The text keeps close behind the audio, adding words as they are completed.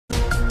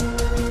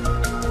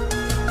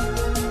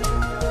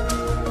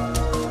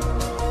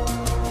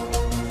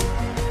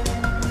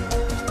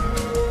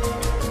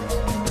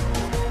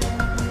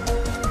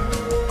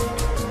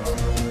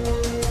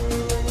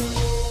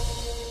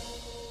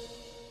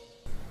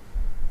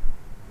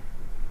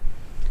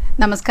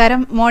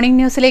നമസ്കാരം മോർണിംഗ്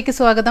ന്യൂസിലേക്ക്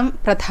സ്വാഗതം.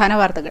 പ്രധാന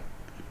വാർത്തകൾ.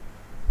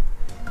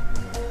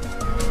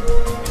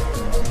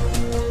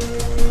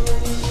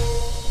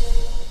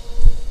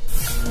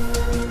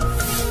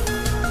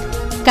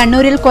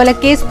 കണ്ണൂരിൽ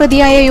കൊലക്കേസ്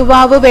പ്രതിയായ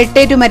യുവാവ്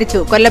വെട്ടേറ്റു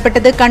മരിച്ചു.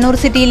 കൊല്ലപ്പെട്ടത് കണ്ണൂർ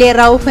സിറ്റിയിലെ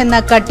റൌഫ് എന്ന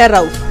കട്ടർ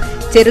റൌഫ്.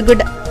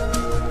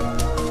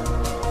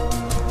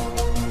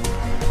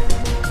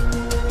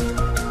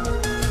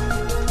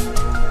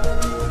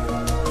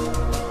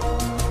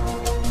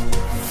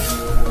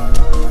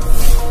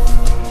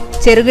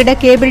 ചെറുകിട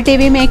കേബിൾ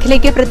ടിവി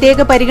മേഖലയ്ക്ക്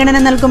പ്രത്യേക പരിഗണന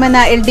നൽകുമെന്ന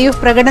LDF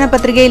പ്രകടന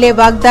പത്രികയിലെ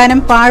വാഗ്ദാനം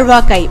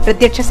പാഴ്വാക്കായി.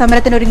 പ്രത്യക്ഷ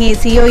സമരത്തിനൊരുങ്ങി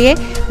COA.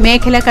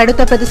 മേഖല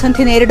കടുത്ത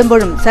പ്രതിസന്ധി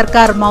നേരിടുമ്പോഴും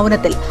സർക്കാർ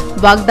മൌനത്തിൽ.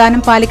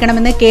 വാഗ്ദാനം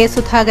പാലിക്കണമെന്ന് K.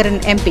 സുധാകരൻ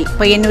MP.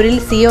 പയ്യന്നൂരിൽ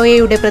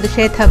COAയുടെ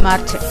പ്രതിഷേധ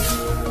മാർച്ച്.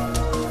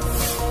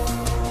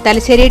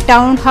 തലശ്ശേരി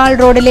ടൗൺ ഹാൾ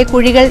റോഡിലെ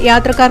കുഴികൾ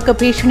യാത്രക്കാർക്ക്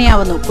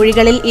ഭീഷണിയാവുന്നു.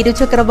 കുഴികളിൽ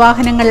ഇരുചക്ര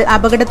വാഹനങ്ങൾ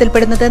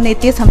അപകടത്തിൽപ്പെടുന്നത്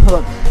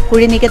നിത്യസംഭവം.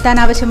 കുഴി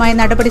നികത്താനാവശ്യമായ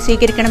നടപടി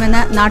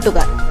സ്വീകരിക്കണമെന്ന്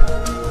നാട്ടുകാർ.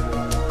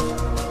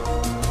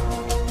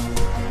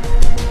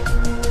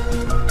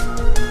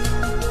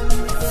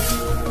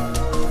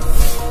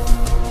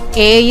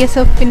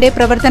 AISFന്റെ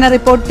പ്രവർത്തന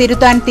റിപ്പോർട്ട്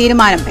തിരുത്താൻ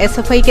തീരുമാനം.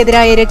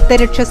 SFIക്കെതിരായ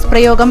രക്തരക്ഷസ്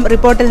പ്രയോഗം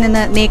റിപ്പോർട്ടിൽ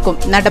നിന്ന് നീക്കും.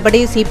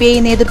 നടപടി CPI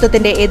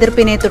നേതൃത്വത്തിന്റെ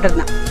എതിർപ്പിനെ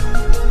തുടർന്ന്.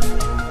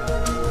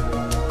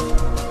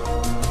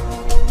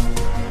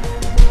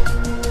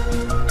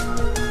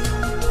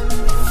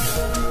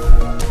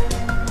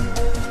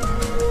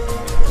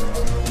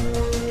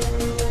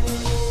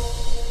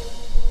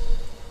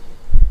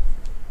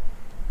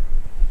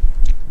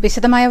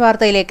 വിശദമായ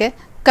വാർത്തയിലേക്ക്.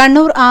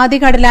 കണ്ണൂർ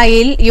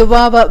ആദികടലായിൽ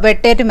യുവാവ്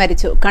വെട്ടേറ്റ്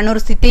മരിച്ചു. കണ്ണൂർ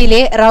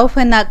സിറ്റിയിലെ റൌഫ്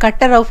എന്ന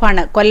കട്ടർ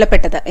റൌഫാണ്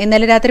കൊല്ലപ്പെട്ടത്.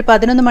 ഇന്നലെ രാത്രി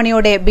 11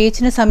 മണിയോടെ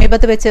ബീച്ചിന്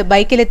സമീപത്ത് വെച്ച്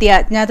ബൈക്കിലെത്തിയ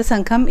അജ്ഞാത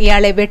സംഘം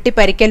ഇയാളെ വെട്ടി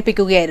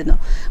പരിക്കേൽപ്പിക്കുകയായിരുന്നു.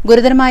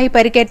 ഗുരുതരമായി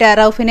പരിക്കേറ്റ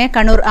റൌഫിനെ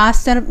കണ്ണൂർ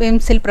ആസ്റ്റർ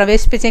മിംസിൽ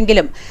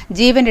പ്രവേശിപ്പിച്ചെങ്കിലും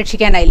ജീവൻ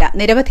രക്ഷിക്കാനായില്ല.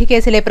 നിരവധി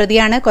കേസിലെ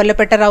പ്രതിയാണ്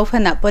കൊല്ലപ്പെട്ട റൌഫ്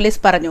എന്ന്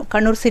പോലീസ് പറഞ്ഞു.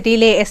 കണ്ണൂർ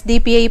സിറ്റിയിലെ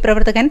SDPI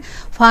പ്രവർത്തകൻ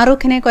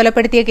ഫാറൂഖിനെ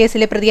കൊലപ്പെടുത്തിയ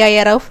കേസിലെ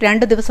പ്രതിയായ റൌഫ്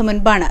 2 ദിവസം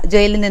മുൻപാണ്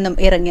ജയിലിൽ നിന്നും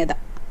ഇറങ്ങിയത്.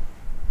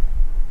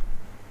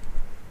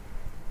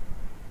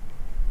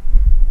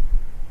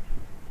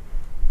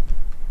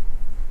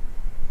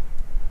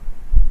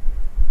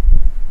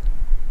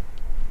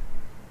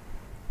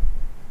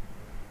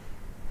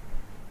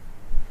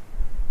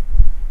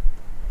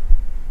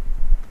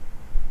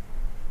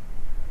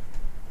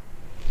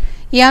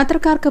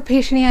 യാത്രക്കാർക്ക്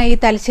ഭീഷണിയായി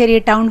തലശ്ശേരി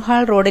ടൗൺ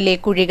ഹാൾ റോഡിലെ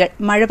കുഴികൾ.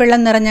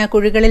 മഴവെള്ളം നിറഞ്ഞ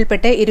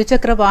കുഴികളിൽപ്പെട്ട്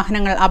ഇരുചക്ര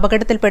വാഹനങ്ങൾ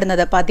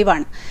അപകടത്തിൽപ്പെടുന്നത്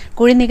പതിവാണ്.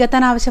 കുഴി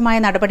നികത്താനാവശ്യമായ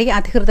നടപടി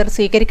അധികൃതർ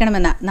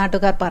സ്വീകരിക്കണമെന്ന്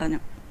നാട്ടുകാർ പറഞ്ഞു.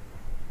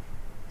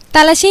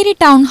 തലശ്ശേരി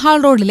ടൗൺ ഹാൾ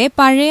റോഡിലെ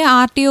പഴയ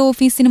RTO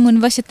ഓഫീസിന്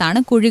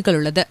മുൻവശത്താണ്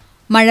കുഴികളുള്ളത്.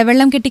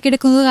 മഴവെള്ളം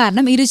കെട്ടിക്കിടക്കുന്നത്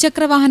കാരണം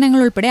ഇരുചക്ര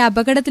വാഹനങ്ങൾ ഉൾപ്പെടെ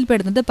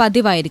അപകടത്തിൽപ്പെടുന്നത്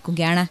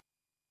പതിവായിരിക്കുകയാണ്.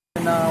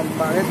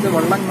 മഴയത്ത്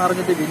വെള്ളം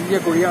നിറഞ്ഞിട്ട് വലിയ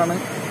കുഴിയാണ്.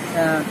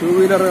 2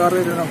 വീലറുകാർ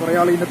കുറേ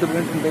ആൾ ഇതിനകത്ത്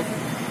വീണിട്ടുണ്ട്.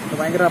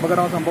 ഭയങ്കര അപകട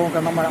സംഭവം.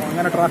 കാരണം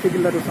അങ്ങനെ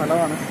ട്രാഫിക്കുള്ള ഒരു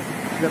സ്ഥലമാണ്.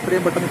 ഇത്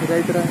എത്രയും പെട്ടെന്ന്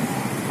ശരിയായിട്ട്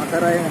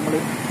നാട്ടുകാരായ നമ്മൾ.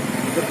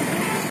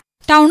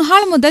 ടൗൺ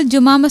ഹാൾ മുതൽ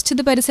ജുമാ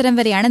മസ്ജിദ് പരിസരം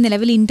വരെയാണ്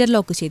നിലവിൽ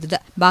ഇന്റർലോക്ക് ചെയ്തത്.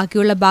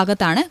 ബാക്കിയുള്ള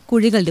ഭാഗത്താണ്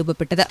കുഴികൾ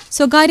രൂപപ്പെട്ടത്.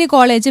 സ്വകാര്യ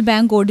കോളേജ്,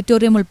 ബാങ്ക്,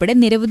 ഓഡിറ്റോറിയം ഉൾപ്പെടെ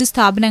നിരവധി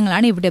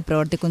സ്ഥാപനങ്ങളാണ് ഇവിടെ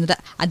പ്രവർത്തിക്കുന്നത്.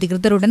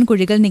 അധികൃതർ ഉടൻ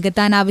കുഴികൾ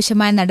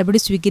നികത്താനാവശ്യമായ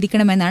നടപടി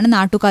സ്വീകരിക്കണമെന്നാണ്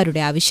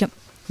നാട്ടുകാരുടെ ആവശ്യം.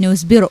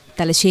 News bureau,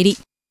 Thalassery.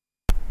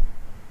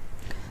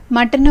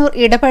 മട്ടന്നൂർ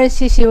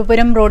ഇടപഴശ്ശി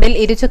ശിവപുരം റോഡിൽ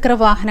ഇരുചക്ര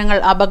വാഹനങ്ങൾ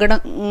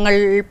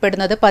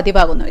അപകടങ്ങളിൽപ്പെടുന്നത്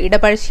പതിവാകുന്നു.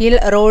 ഇടപഴശ്ശിയിൽ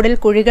റോഡിൽ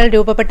കുഴികൾ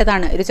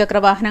രൂപപ്പെട്ടതാണ് ഇരുചക്ര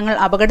വാഹനങ്ങൾ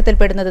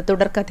അപകടത്തിൽപ്പെടുന്നത്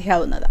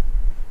തുടർക്കഥയാവുന്നത്.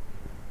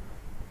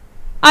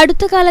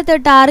 അടുത്ത കാലത്ത്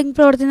ടാറിംഗ്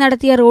പ്രവൃത്തി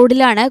നടത്തിയ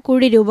റോഡിലാണ്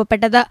കുഴി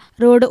രൂപപ്പെട്ടത്.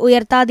 റോഡ്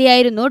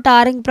ഉയർത്താതെയായിരുന്നു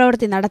ടാറിംഗ്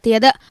പ്രവൃത്തി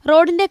നടത്തിയത്.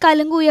 റോഡിന്റെ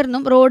കലുങ്ക്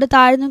ഉയർന്നും റോഡ്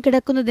താഴ്ന്നും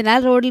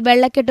കിടക്കുന്നതിനാൽ റോഡിൽ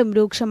വെള്ളക്കെട്ടും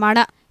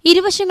രൂക്ഷമാണ്.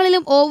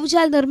 ഇരുവശങ്ങളിലും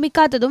ഓവുചാൽ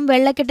നിർമ്മിക്കാത്തതും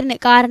വെള്ളക്കെട്ടിന്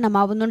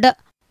കാരണമാവുന്നുണ്ട്.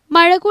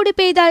 മഴ കൂടി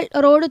പെയ്താൽ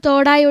റോഡ്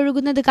തോടായി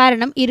ഒഴുകുന്നത്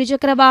കാരണം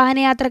ഇരുചക്ര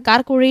വാഹനയാത്രക്കാർ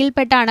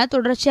കുഴിയിൽപ്പെട്ടാണ്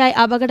തുടർച്ചയായി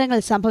അപകടങ്ങൾ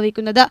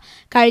സംഭവിക്കുന്നത്.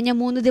 കഴിഞ്ഞ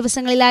 3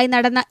 ദിവസങ്ങളിലായി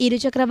നടന്ന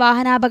ഇരുചക്ര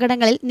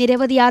വാഹനാപകടങ്ങളിൽ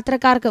നിരവധി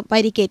യാത്രക്കാർക്കും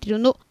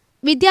പരിക്കേറ്റിരുന്നു.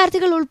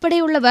 വിദ്യാർത്ഥികൾ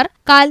ഉൾപ്പെടെയുള്ളവർ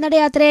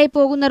കാൽനടയാത്രയായി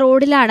പോകുന്ന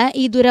റോഡിലാണ്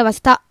ഈ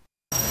ദുരവസ്ഥ.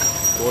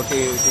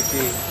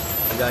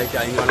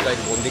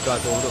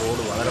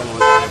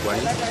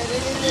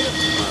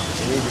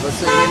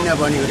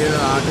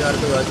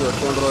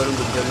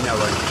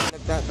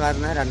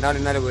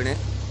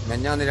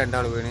 മെഞ്ഞാന്ന് 2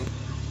 ആൾ വീണ്.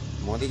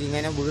 മോദിക്ക്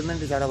ഇങ്ങനെ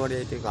വീഴുന്നുണ്ട്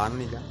ചടപടിയായിട്ട്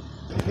കാണുന്നില്ല.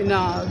 പിന്നെ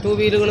 2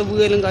 വീലുകൾ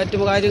വീഴലും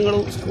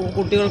കാര്യങ്ങളും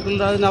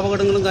കുട്ടികൾക്കുണ്ടാകുന്ന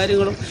അപകടങ്ങളും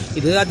കാര്യങ്ങളും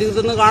ഇത്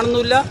അധികൃതർ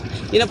കാണുന്നില്ല.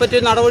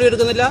 ഇതിനെപ്പറ്റി നടപടി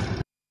എടുക്കുന്നില്ല.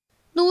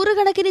 100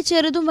 കണക്കിന്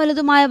ചെറുതും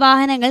വലുതുമായ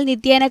വാഹനങ്ങൾ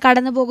നിത്യേന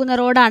കടന്നുപോകുന്ന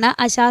റോഡാണ്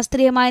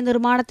അശാസ്ത്രീയമായ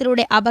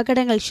നിർമ്മാണത്തിലൂടെ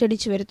അപകടങ്ങൾ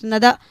ക്ഷണിച്ചു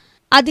വരുത്തുന്നത്.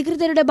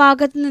 അധികൃതരുടെ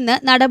ഭാഗത്തുനിന്ന്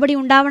നടപടി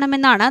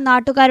ഉണ്ടാവണമെന്നാണ്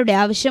നാട്ടുകാരുടെ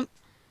ആവശ്യം.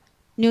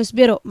 News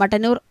bureau,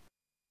 Mattannur.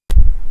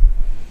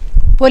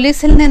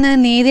 പോലീസിൽ നിന്ന്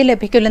നീതി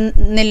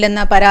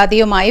ലഭിക്കുന്നില്ലെന്ന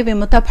പരാതിയുമായി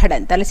വിമുക്ത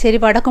ഭടൻ. തലശ്ശേരി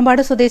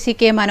വടക്കുംപാട് സ്വദേശി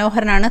K.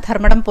 മനോഹരനാണ്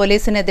ധർമ്മടം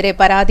പോലീസിനെതിരെ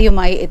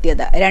പരാതിയുമായി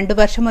എത്തിയത്. 2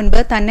 വർഷം മുൻപ്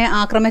തന്നെ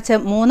ആക്രമിച്ച്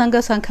 3 അംഗ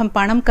സംഘം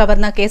പണം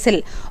കവർന്ന കേസിൽ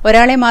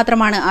ഒരാളെ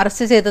മാത്രമാണ്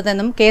അറസ്റ്റ്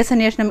ചെയ്തതെന്നും കേസ്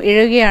അന്വേഷണം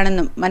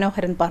ഇഴയുകയാണെന്നും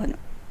മനോഹരൻ പറഞ്ഞു.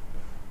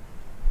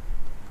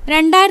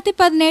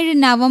 2017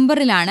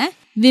 നവംബറിലാണ്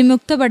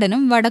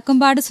വിമുക്തഭടനും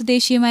വടക്കുംപാട്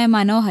സ്വദേശിയുമായ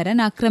മനോഹരൻ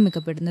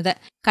ആക്രമിക്കപ്പെടുന്നത്.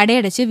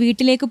 കടയടച്ച്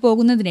വീട്ടിലേക്ക്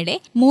പോകുന്നതിനിടെ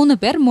 3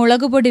 പേർ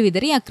മുളകുപൊടി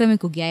വിതറി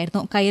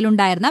ആക്രമിക്കുകയായിരുന്നു.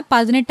 കയ്യിലുണ്ടായിരുന്ന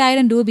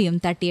 18,000 രൂപയും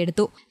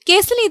തട്ടിയെടുത്തു.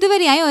 കേസിൽ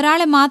ഇതുവരെയായി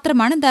ഒരാളെ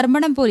മാത്രമാണ്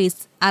ധർമ്മടം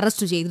പോലീസ്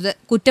അറസ്റ്റ് ചെയ്തത്.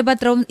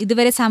 കുറ്റപത്രവും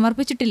ഇതുവരെ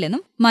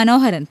സമർപ്പിച്ചിട്ടില്ലെന്നും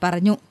മനോഹരൻ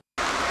പറഞ്ഞു.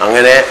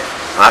 അങ്ങനെ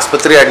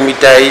ആസ്പത്രി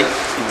അഡ്മിറ്റായി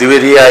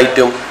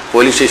ഇതുവരെയായിട്ടും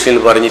പോലീസ് സ്റ്റേഷനിൽ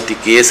പറഞ്ഞിട്ട്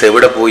കേസ്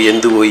എവിടെ പോയി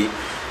എന്തുപോയി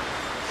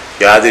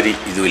യാതൊരു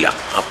ഇതുമില്ല.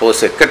 അപ്പോൾ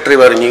സെക്രട്ടറി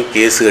പറഞ്ഞ്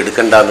കേസ്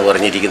എടുക്കണ്ടെന്ന്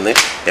പറഞ്ഞിരിക്കുന്നത്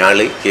ഞങ്ങൾ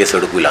കേസ്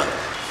എടുക്കില്ല.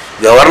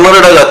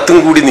 ഗവർണറുടെ കത്തും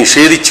കൂടി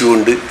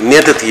നിഷേധിച്ചുകൊണ്ട്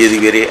ഇന്നത്തെ തീയതി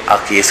വരെ ആ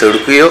കേസ്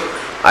എടുക്കുകയോ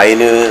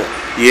അതിന്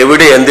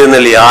എവിടെ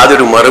എന്തെന്നുള്ള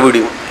യാതൊരു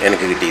മറുപടിയും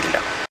എനിക്ക് കിട്ടിയില്ല.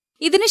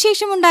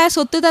 ഇതിനുശേഷമുണ്ടായ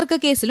സ്വത്ത് തർക്ക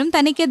കേസിലും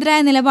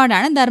തനിക്കെതിരായ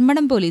നിലപാടാണ്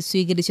ധർമ്മടം പോലീസ്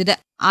സ്വീകരിച്ചത്.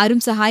 ആരും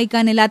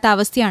സഹായിക്കാനില്ലാത്ത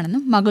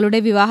അവസ്ഥയാണെന്നും മകളുടെ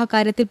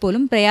വിവാഹകാര്യത്തിൽ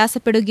പോലും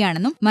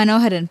പ്രയാസപ്പെടുകയാണെന്നും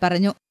മനോഹരൻ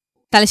പറഞ്ഞു.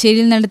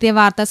 തലശ്ശേരിയിൽ നടത്തിയ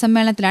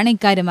വാർത്താസമ്മേളനത്തിലാണ്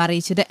ഇക്കാര്യം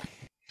അറിയിച്ചത്.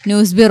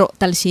 News bureau,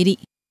 Thalassery.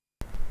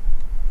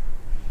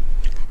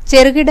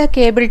 ചെറുകിട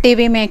കേബിൾ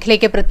TV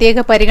മേഖലയ്ക്ക് പ്രത്യേക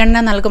പരിഗണന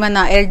നൽകുമെന്ന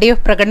LDF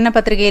പ്രകടന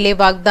പത്രികയിലെ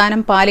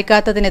വാഗ്ദാനം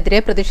പാലിക്കാത്തതിനെതിരെ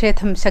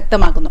പ്രതിഷേധം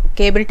ശക്തമാകുന്നു.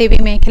 കേബിൾ TV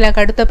മേഖല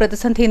കടുത്ത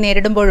പ്രതിസന്ധി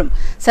നേരിടുമ്പോഴും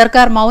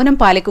സർക്കാർ മൌനം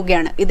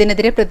പാലിക്കുകയാണ്.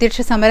 ഇതിനെതിരെ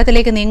പ്രത്യക്ഷ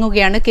സമരത്തിലേക്ക്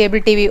നീങ്ങുകയാണ്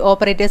കേബിൾ TV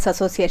ഓപ്പറേറ്റേഴ്സ്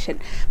അസോസിയേഷൻ.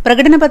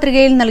 പ്രകടന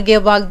പത്രികയിൽ നൽകിയ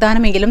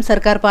വാഗ്ദാനമെങ്കിലും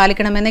സർക്കാർ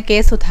പാലിക്കണമെന്ന് കെ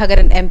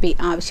സുധാകരൻ MP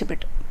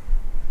ആവശ്യപ്പെട്ടു.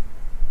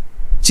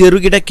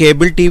 ചെറുകിട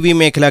കേബിൾ TV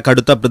മേഖല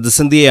കടുത്ത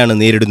പ്രതിസന്ധിയെയാണ്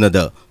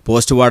നേരിടുന്നത്.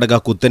 പോസ്റ്റ് വാടക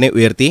കുത്തനെ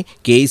ഉയർത്തി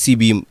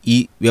KECBയും ഈ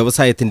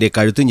വ്യവസായത്തിന്റെ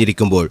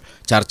കഴുത്തുഞ്ഞിരിക്കുമ്പോൾ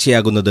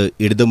ചർച്ചയാകുന്നത്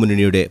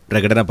ഇടതുമുന്നണിയുടെ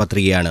പ്രകടന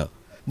പത്രികയാണ്.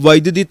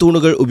 വൈദ്യുതി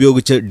തൂണുകൾ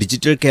ഉപയോഗിച്ച്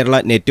ഡിജിറ്റൽ കേരള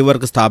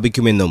നെറ്റ്വർക്ക്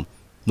സ്ഥാപിക്കുമെന്നും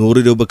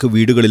 100 രൂപയ്ക്ക്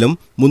വീടുകളിലും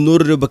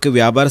 300 രൂപയ്ക്ക്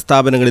വ്യാപാര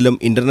സ്ഥാപനങ്ങളിലും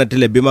ഇന്റർനെറ്റ്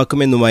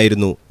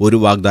ലഭ്യമാക്കുമെന്നുമായിരുന്നു ഒരു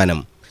വാഗ്ദാനം.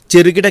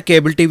 ചെറുകിട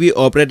കേബിൾ TV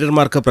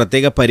ഓപ്പറേറ്റർമാർക്ക്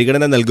പ്രത്യേക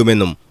പരിഗണന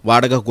നൽകുമെന്നും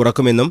വാടക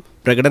കുറക്കുമെന്നും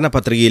പ്രകടന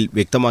പത്രികയിൽ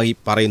വ്യക്തമായി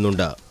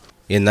പറയുന്നുണ്ട്.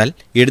 എന്നാൽ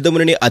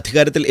ഇടതുമുന്നണി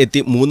അധികാരത്തിൽ എത്തി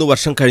 3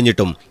 വർഷം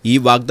കഴിഞ്ഞിട്ടും ഈ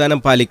വാഗ്ദാനം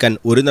പാലിക്കാൻ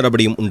ഒരു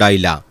നടപടിയും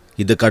ഉണ്ടായില്ല.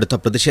 ഇത് കടുത്ത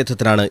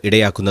പ്രതിഷേധത്തിനാണ്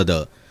ഇടയാക്കുന്നത്.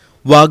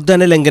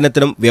 വാഗ്ദാന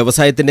ലംഘനത്തിനും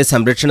വ്യവസായത്തിന്റെ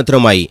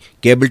സംരക്ഷണത്തിനുമായി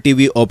cable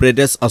TV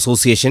operators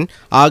association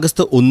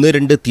August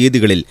 1-2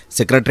 തീയതികളിൽ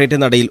സെക്രട്ടേറിയറ്റ്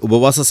നടയിൽ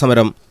ഉപവാസ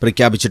സമരം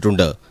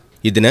പ്രഖ്യാപിച്ചിട്ടുണ്ട്.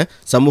 ഇതിന്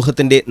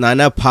സമൂഹത്തിന്റെ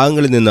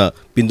നാനാഭാഗങ്ങളിൽ നിന്ന്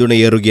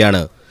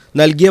പിന്തുണയേറുകയാണ്.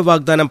 നൽകിയ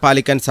വാഗ്ദാനം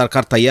പാലിക്കാൻ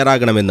സർക്കാർ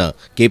തയ്യാറാകണമെന്ന്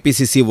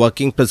KPCC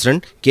working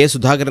president K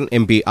Sudhakaran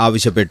MP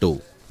ആവശ്യപ്പെട്ടു.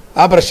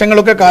 ആ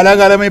പ്രശ്നങ്ങളൊക്കെ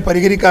കാലാകാലമായി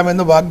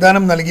പരിഹരിക്കാമെന്ന്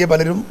വാഗ്ദാനം നൽകിയ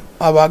പലരും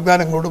ആ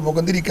വാഗ്ദാനങ്ങളോട്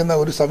മുഖന്തിരിക്കുന്ന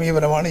ഒരു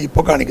സമീപനമാണ്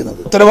ഇപ്പോൾ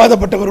കാണിക്കുന്നത്.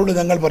 ഉത്തരവാദപ്പെട്ടവരോട്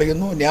ഞങ്ങൾ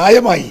പറയുന്നു,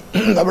 ന്യായമായി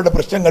അവരുടെ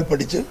പ്രശ്നങ്ങൾ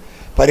പഠിച്ച്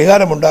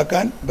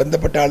പരിഹാരമുണ്ടാക്കാൻ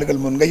ബന്ധപ്പെട്ട ആളുകൾ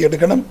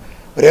മുൻകൈയെടുക്കണം.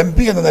 ഒരു MP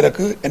എന്ന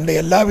നിലക്ക് എൻ്റെ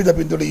എല്ലാവിധ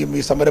പിന്തുണയും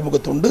ഈ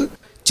സമരമുഖത്തുണ്ട്.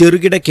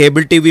 ചെറുകിട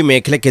കേബിൾ TV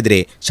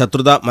മേഖലയ്ക്കെതിരെ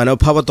ശത്രുത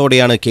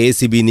മനോഭാവത്തോടെയാണ്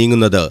KECB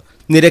നീങ്ങുന്നത്.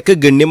 നിരക്ക്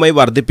ഗണ്യമായി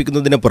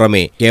വർദ്ധിപ്പിക്കുന്നതിന്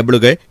പുറമെ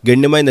കേബിളുകൾ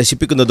ഗണ്യമായി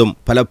നശിപ്പിക്കുന്നതും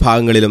പല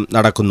ഭാഗങ്ങളിലും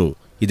നടക്കുന്നു.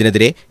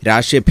 ഇതിനെതിരെ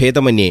രാഷ്ട്രീയ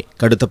ഭേദമന്യേ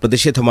കടുത്ത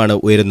പ്രതിഷേധമാണ്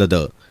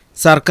ഉയരുന്നത്.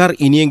 സർക്കാർ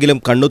ഇനിയെങ്കിലും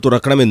കണ്ണു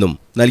തുറക്കണമെന്നും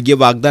നൽകിയ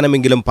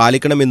വാഗ്ദാനമെങ്കിലും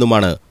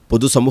പാലിക്കണമെന്നുമാണ്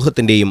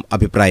പൊതുസമൂഹത്തിന്റെയും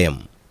അഭിപ്രായം.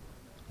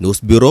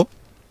 News bureau,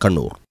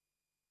 Kannur.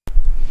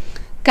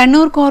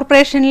 കണ്ണൂർ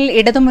കോർപ്പറേഷനിൽ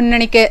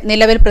ഇടതുമുന്നണിക്ക്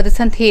നിലവിൽ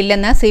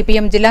പ്രതിസന്ധിയില്ലെന്ന്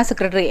CPM ജില്ലാ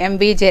secretary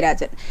MV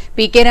Jayarajan.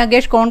 PK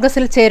Ragesh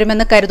കോൺഗ്രസിൽ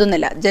ചേരുമെന്ന്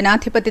കരുതുന്നില്ല.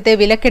 ജനാധിപത്യത്തെ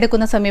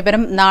വിലക്കെടുക്കുന്ന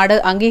സമീപനം നാട്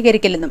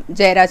അംഗീകരിക്കില്ലെന്നും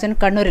ജയരാജൻ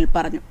കണ്ണൂരിൽ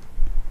പറഞ്ഞു.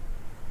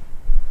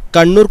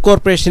 കണ്ണൂർ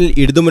കോർപ്പറേഷനിൽ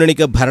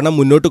ഇടതുമുന്നണിക്ക് ഭരണം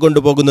മുന്നോട്ട്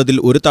കൊണ്ടുപോകുന്നതിൽ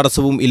ഒരു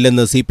തടസ്സവും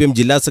ഇല്ലെന്ന് CPM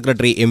ജില്ലാ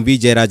സെക്രട്ടറി MV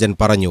ജയരാജൻ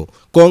പറഞ്ഞു.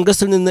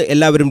 കോൺഗ്രസിൽ നിന്ന്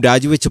എല്ലാവരും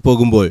രാജിവെച്ചു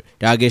പോകുമ്പോൾ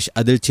രാഗേഷ്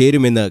അതിൽ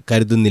ചേരുമെന്ന്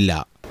കരുതുന്നില്ല.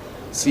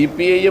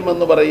 CPIM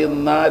എന്ന്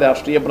പറയുന്ന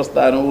രാഷ്ട്രീയ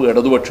പ്രസ്ഥാനവും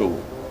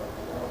ഇടതുപക്ഷവും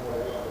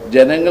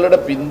ജനങ്ങളുടെ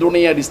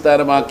പിന്തുണയെ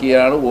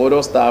അടിസ്ഥാനമാക്കിയാണ് ഓരോ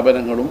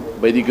സ്ഥാപനങ്ങളും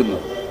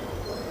ഭരിക്കുന്നത്.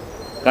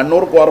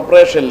 കണ്ണൂർ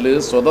കോർപ്പറേഷനിൽ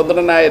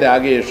സ്വതന്ത്രനായ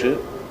രാഗേഷ്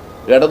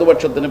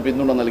ഇടതുപക്ഷത്തിന്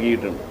പിന്തുണ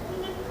നൽകിയിട്ടുണ്ട്.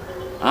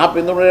 ആ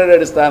പിന്തുണയുടെ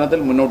അടിസ്ഥാനത്തിൽ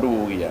മുന്നോട്ട്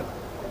പോവുകയാണ്.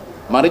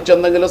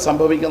 മറിച്ചെന്തെങ്കിലും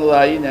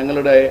സംഭവിക്കുന്നതായി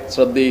ഞങ്ങളുടെ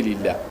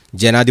ശ്രദ്ധയിലില്ല.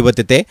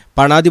 ജനാധിപത്യത്തെ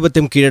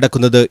പണാധിപത്യം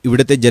കീഴടക്കുന്നത്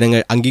ഇവിടുത്തെ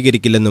ജനങ്ങൾ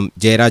അംഗീകരിക്കില്ലെന്നും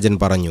ജയരാജൻ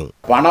പറഞ്ഞു.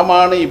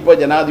 പണമാണ് ഇപ്പോൾ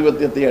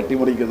ജനാധിപത്യത്തെ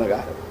അട്ടിമറിക്കുന്ന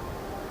കാലം.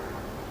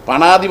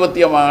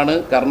 പണാധിപത്യമാണ്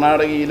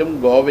കർണാടകയിലും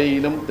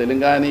ഗോവയിലും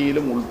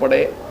തെലങ്കാനയിലും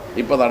ഉൾപ്പെടെ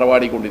ഇപ്പോൾ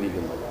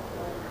നടപാടിക്കൊണ്ടിരിക്കുന്നത്.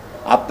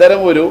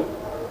 അത്തരമൊരു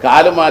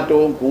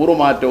കാലുമാറ്റവും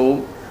കൂറുമാറ്റവും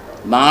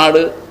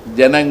നാട്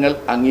ജനങ്ങൾ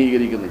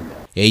അംഗീകരിക്കുന്നില്ല.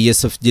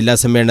 ASF ജില്ലാ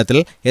സമ്മേളനത്തിൽ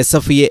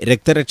SFIയെ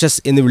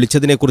രക്തരക്ഷസ് എന്ന്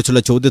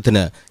വിളിച്ചതിനെക്കുറിച്ചുള്ള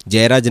ചോദ്യത്തിന്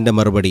ജയരാജന്റെ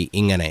മറുപടി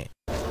ഇങ്ങനെ: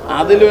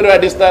 അതിലൊരു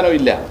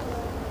അടിസ്ഥാനമില്ല.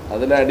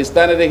 അതിൽ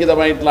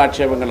അടിസ്ഥാനരഹിതമായിട്ടുള്ള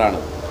ആക്ഷേപങ്ങളാണ്.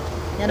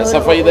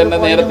 SFI തന്നെ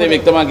നേരത്തെ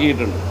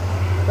വ്യക്തമാക്കിയിട്ടുണ്ട്.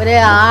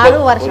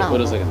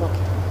 ഒരു സെക്കൻഡ്.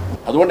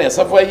 അതുകൊണ്ട്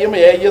SFIയും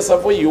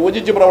AISFും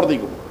യോജിച്ച്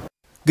പ്രവർത്തിക്കും.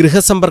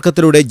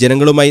 ഗൃഹസമ്പർക്കത്തിലൂടെ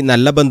ജനങ്ങളുമായി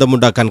നല്ല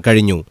ബന്ധമുണ്ടാക്കാൻ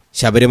കഴിഞ്ഞു.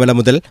 ശബരിമല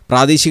മുതൽ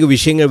പ്രാദേശിക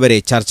വിഷയങ്ങൾ വരെ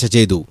ചർച്ച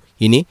ചെയ്തു.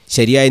 ഇനി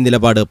ശരിയായ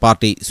നിലപാട്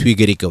പാർട്ടി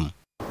സ്വീകരിക്കും.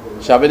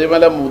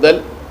 ശബരിമല മുതൽ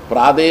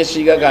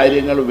പ്രാദേശിക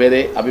കാര്യങ്ങൾ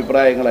വരെ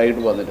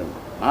അഭിപ്രായങ്ങളായിട്ട് വന്നിട്ടുണ്ട്.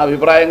 ആ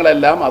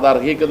അഭിപ്രായങ്ങളെല്ലാം അത്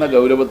അർഹിക്കുന്ന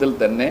ഗൗരവത്തിൽ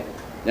തന്നെ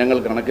ഞങ്ങൾ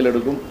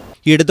കണക്കിലെടുക്കും.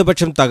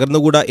 ഇടതുപക്ഷം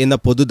തകർന്നുകൂടാ എന്ന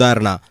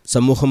പൊതുധാരണ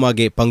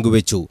സമൂഹമാകെ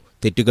പങ്കുവച്ചു.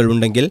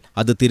 തെറ്റുകളുണ്ടെങ്കിൽ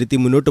അത് തിരുത്തി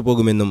മുന്നോട്ടു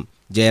പോകുമെന്നും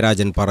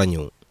ജയരാജൻ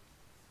പറഞ്ഞു.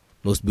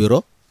 News bureau,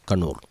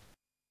 Kannur.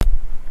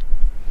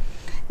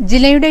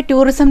 ജില്ലയുടെ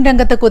ടൂറിസം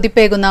രംഗത്ത്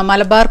കുതിപ്പേകുന്ന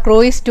മലബാർ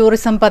ക്രൂയിസ്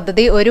ടൂറിസം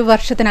പദ്ധതി 1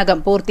 വർഷത്തിനകം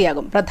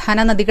പൂർത്തിയാകും. പ്രധാന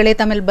നദികളെ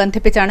തമ്മിൽ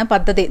ബന്ധിപ്പിച്ചാണ്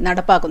പദ്ധതി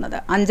നടപ്പാക്കുന്നത്.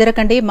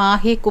 അഞ്ചരക്കണ്ടി,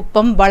 മാഹി,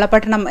 കുപ്പം,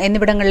 വളപട്ടണം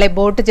എന്നിവിടങ്ങളിലെ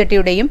ബോട്ട്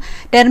ജെട്ടിയുടെയും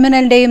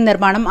ടെർമിനലിന്റെയും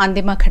നിർമ്മാണം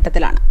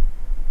അന്തിമഘട്ടത്തിലാണ്.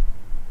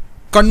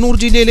 കണ്ണൂർ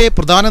ജില്ലയിലെ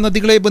പ്രധാന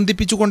നദികളെ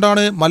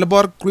ബന്ധിപ്പിച്ചുകൊണ്ടാണ്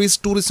മലബാർ ക്രൂയിസ്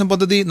ടൂറിസം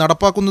പദ്ധതി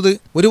നടപ്പാക്കുന്നത്.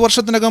 1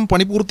 വർഷത്തിനകം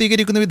പണി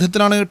പൂർത്തീകരിക്കുന്ന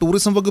വിധത്തിലാണ്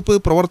ടൂറിസം വകുപ്പ്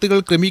പ്രവർത്തികൾ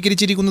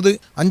ക്രമീകരിച്ചിരിക്കുന്നത്.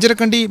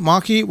 അഞ്ചരക്കണ്ടി,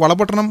 മാഹി,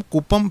 വളപട്ടണം,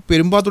 കുപ്പം,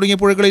 പെരുമ്പ തുടങ്ങിയ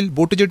പുഴകളിൽ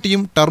ബോട്ട്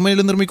ജെട്ടിയും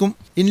ടെർമിനലും നിർമ്മിക്കും.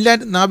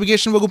 ഇൻലാൻഡ്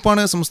നാവിഗേഷൻ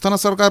വകുപ്പാണ് സംസ്ഥാന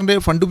സർക്കാരിന്റെ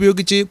ഫണ്ട്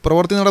ഉപയോഗിച്ച്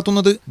പ്രവൃത്തി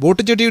നടത്തുന്നത്.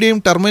 ബോട്ട്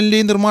ജെട്ടിയുടെയും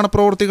ടെർമിനലിന്റെയും നിർമ്മാണ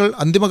പ്രവർത്തികൾ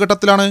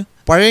അന്തിമഘട്ടത്തിലാണ്.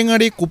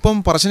 പഴയങ്ങാടി, കുപ്പം,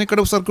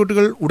 പറശ്ശിനിക്കടവ്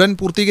സർക്യൂട്ടുകൾ ഉടൻ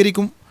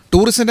പൂർത്തീകരിക്കും.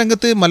 ടൂറിസം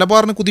രംഗത്ത്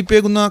മലബാറിന്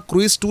കുതിപ്പേകുന്ന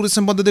ക്രൂയിസ്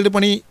ടൂറിസം പദ്ധതിയുടെ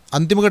പണി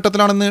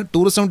അന്തിമഘട്ടത്തിലാണെന്ന്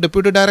tourism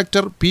deputy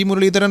director P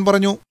Muraleedharan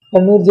പറഞ്ഞു.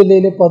 കണ്ണൂർ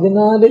ജില്ലയിലെ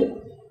 14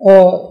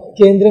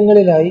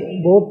 കേന്ദ്രങ്ങളിലായി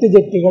ബോട്ട്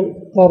ജെട്ടികൾ,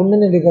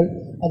 ടെർമിനലുകൾ,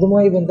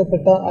 അതുമായി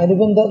ബന്ധപ്പെട്ട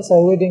അനുബന്ധ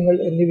സൗകര്യങ്ങൾ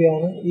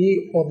എന്നിവയാണ് ഈ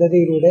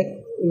പദ്ധതിയിലൂടെ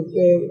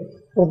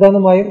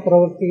പ്രധാനമായും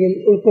പ്രവൃത്തിയിൽ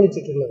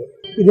ഉൾക്കൊള്ളിച്ചിട്ടുള്ളത്.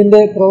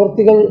 ഇതിൻ്റെ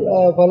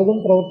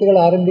പ്രവൃത്തികൾ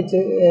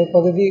ആരംഭിച്ച്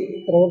പദ്ധതി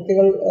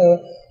പ്രവൃത്തികൾ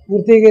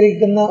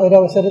പൂർത്തീകരിക്കുന്ന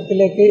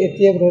ഒരവസരത്തിലേക്ക്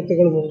എത്തിയ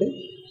പ്രവൃത്തികളുമുണ്ട്.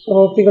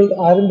 പ്രവൃത്തികൾ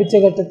ആരംഭിച്ച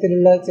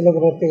ഘട്ടത്തിലുള്ള ചില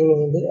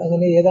പ്രവൃത്തികളുമുണ്ട്.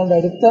 അങ്ങനെ ഏതാണ്ട്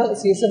അടുത്ത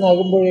സീസൺ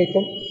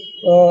ആകുമ്പോഴേക്കും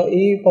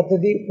ഈ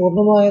പദ്ധതി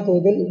പൂർണ്ണമായ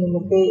തോതിൽ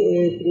നമുക്ക്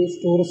ക്രൂസ്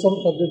ടൂറിസം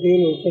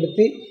പദ്ധതിയിൽ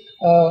ഉൾപ്പെടുത്തി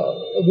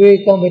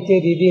ഉപയോഗിക്കാൻ പറ്റിയ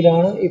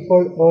രീതിയിലാണ്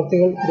ഇപ്പോൾ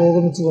പ്രവൃത്തികൾ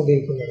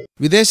പുരോഗമിച്ചുകൊണ്ടിരിക്കുന്നത്.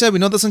 വിദേശ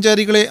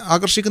വിനോദസഞ്ചാരികളെ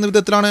ആകർഷിക്കുന്ന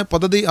വിധത്തിലാണ്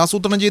പദ്ധതി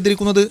ആസൂത്രണം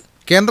ചെയ്തിരിക്കുന്നത്.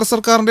 കേന്ദ്ര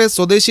സർക്കാരിന്റെ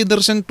സ്വദേശി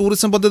ദർശൻ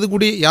ടൂറിസം പദ്ധതി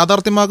കൂടി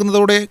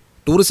യാഥാർത്ഥ്യമാകുന്നതോടെ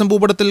ടൂറിസം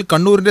ഭൂപടത്തിൽ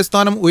കണ്ണൂരിന്റെ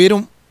സ്ഥാനം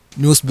ഉയരും.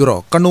 News bureau,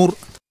 Kannur.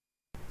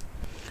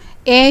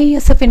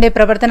 AISFന്റെ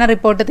പ്രവർത്തന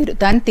റിപ്പോർട്ട്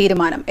തിരുത്താൻ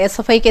തീരുമാനം.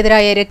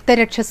 SFIക്കെതിരായ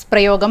രക്തരക്ഷസ്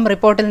പ്രയോഗം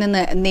റിപ്പോർട്ടിൽ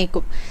നിന്ന്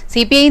നീക്കും.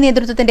 CPI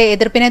നേതൃത്വത്തിന്റെ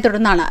എതിർപ്പിനെ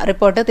തുടർന്നാണ്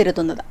റിപ്പോർട്ട്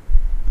തിരുത്തുന്നത്.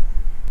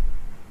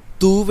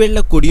 തൂവെള്ള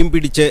കൊടിയും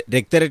പിടിച്ച്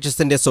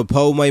രക്തരക്ഷസിന്റെ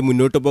സ്വഭാവവുമായി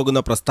മുന്നോട്ടു പോകുന്ന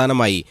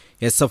പ്രസ്ഥാനമായി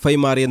SFI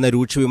മാറിയെന്ന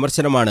രൂക്ഷ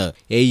വിമർശനമാണ്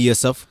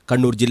AISF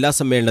കണ്ണൂർ ജില്ലാ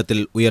സമ്മേളനത്തിൽ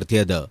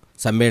ഉയർത്തിയത്.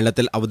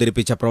 സമ്മേളനത്തിൽ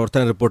അവതരിപ്പിച്ച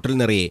പ്രവർത്തന റിപ്പോർട്ടിൽ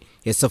നിറയെ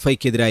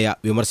SFIക്കെതിരായ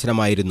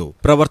വിമർശനമായിരുന്നു.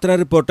 പ്രവർത്തന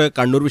റിപ്പോർട്ട്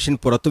കണ്ണൂർ വിഷൻ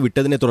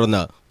പുറത്തുവിട്ടതിനെ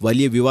തുടർന്ന്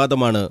വലിയ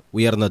വിവാദമാണ്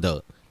ഉയർന്നത്.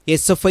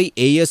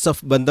 SFI-AISF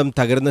ബന്ധം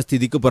തകരുന്ന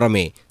സ്ഥിതിക്കു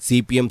പുറമെ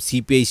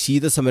CPM-CPI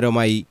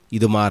ശീതസമരമായി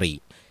ഇത് മാറി.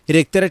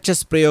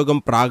 രക്തരക്ഷസ് പ്രയോഗം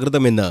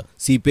പ്രാകൃതമെന്ന്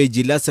CPI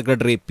ജില്ലാ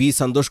സെക്രട്ടറി P.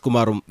 സന്തോഷ്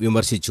കുമാറും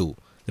വിമർശിച്ചു.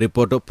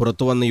 റിപ്പോർട്ട്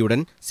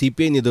പുറത്തുവന്നയുടൻ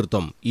CPI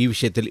നേതൃത്വം ഈ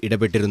വിഷയത്തിൽ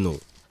ഇടപെട്ടിരുന്നു.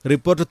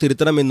 റിപ്പോർട്ട്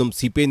തിരുത്തണമെന്നും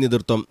CPI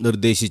നേതൃത്വം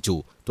നിർദ്ദേശിച്ചു.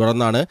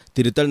 തുടർന്നാണ്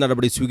തിരുത്തൽ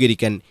നടപടി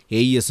സ്വീകരിക്കാൻ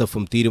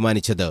AISFും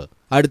തീരുമാനിച്ചത്.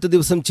 അടുത്ത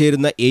ദിവസം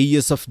ചേരുന്ന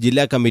AISF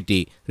ജില്ലാ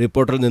കമ്മിറ്റി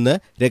റിപ്പോർട്ടിൽ നിന്ന്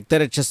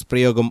രക്തരക്ഷസ്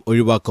പ്രയോഗം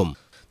ഒഴിവാക്കും.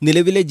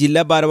 നിലവിലെ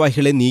ജില്ലാ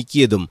ഭാരവാഹികളെ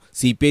നീക്കിയതും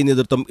CPI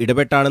നേതൃത്വം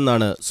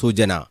ഇടപെട്ടാണെന്നാണ്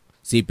സൂചന.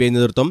 CPI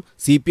നേതൃത്വം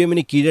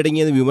CPMന്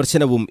കീഴടങ്ങിയെന്ന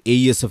വിമർശനവും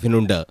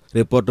AISFനുണ്ട്.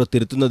 റിപ്പോർട്ട്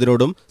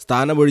തിരുത്തുന്നതിനോടും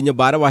സ്ഥാനമൊഴിഞ്ഞ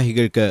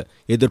ഭാരവാഹികൾക്ക്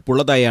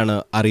എതിർപ്പുള്ളതായാണ്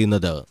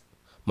അറിയുന്നത്.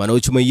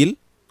 Manoj Mayyil,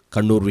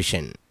 Kannur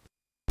vision.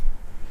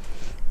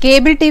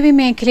 Cable TV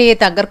മേഖലയെ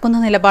തകർക്കുന്ന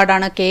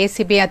നിലപാടാണ്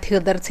KSEB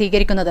അധികൃതർ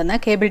സ്വീകരിക്കുന്നതെന്ന്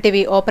കേബിൾ TV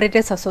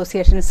ഓപ്പറേറ്റേഴ്സ്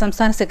അസോസിയേഷൻ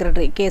സംസ്ഥാന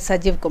secretary K.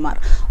 Sajeev Kumar.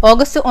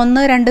 August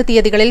 1-2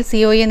 തീയതികളിൽ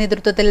COA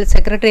നേതൃത്വത്തിൽ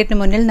സെക്രട്ടേറിയറ്റിന്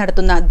മുന്നിൽ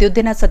നടത്തുന്ന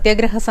ദ്വിദിന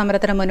സത്യാഗ്രഹ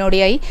സമരത്തിന്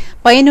മുന്നോടിയായി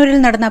പയ്യന്നൂരിൽ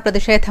നടന്ന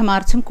പ്രതിഷേധ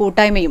മാർച്ചും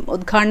കൂട്ടായ്മയും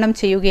ഉദ്ഘാടനം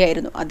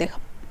ചെയ്യുകയായിരുന്നു അദ്ദേഹം.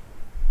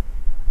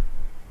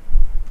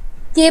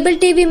 കേബിൾ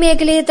TV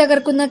മേഖലയെ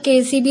തകർക്കുന്ന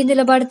KSEB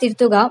നിലപാട്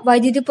തിരുത്തുക,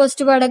 വൈദ്യുതി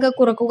പോസ്റ്റ് വാടക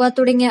കുറക്കുക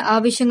തുടങ്ങിയ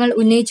ആവശ്യങ്ങൾ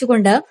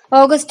ഉന്നയിച്ചുകൊണ്ട്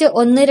ഓഗസ്റ്റ്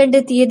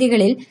 1-2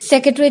 തീയതികളിൽ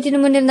സെക്രട്ടേറിയറ്റിന്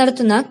മുന്നിൽ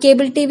നടത്തുന്ന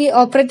കേബിൾ TV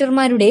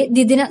ഓപ്പറേറ്റർമാരുടെ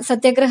ദ്വിദിന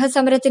സത്യാഗ്രഹ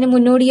സമരത്തിന്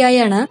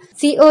മുന്നോടിയായാണ്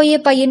COA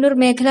പയ്യന്നൂർ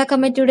മേഖലാ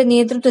കമ്മിറ്റിയുടെ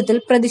നേതൃത്വത്തിൽ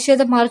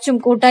പ്രതിഷേധ മാർച്ചും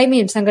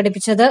കൂട്ടായ്മയും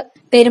സംഘടിപ്പിച്ചത്.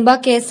 പെരുമ്പ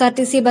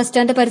KSRTC ബസ്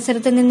സ്റ്റാൻഡ്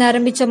പരിസരത്ത് നിന്ന്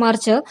ആരംഭിച്ച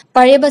മാർച്ച്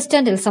പഴയ ബസ്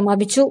സ്റ്റാൻഡിൽ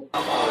സമാപിച്ചു.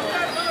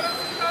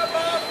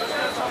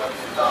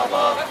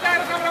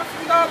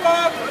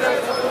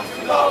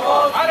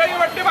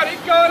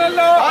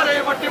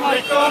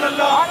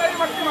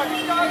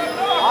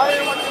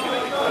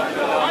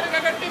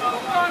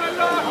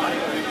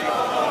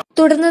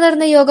 തുടർന്ന്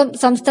നടന്ന യോഗം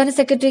സംസ്ഥാന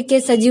സെക്രട്ടറി K.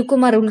 സജീവ്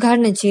കുമാർ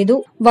ഉദ്ഘാടനം ചെയ്തു.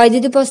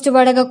 വൈദ്യുതി പോസ്റ്റ്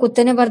വാടക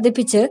കുത്തനെ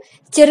വർദ്ധിപ്പിച്ച്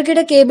ചെറുകിട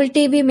കേബിൾ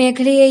TV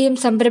മേഖലയെയും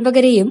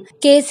സംരംഭകരെയും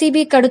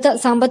KSEB കടുത്ത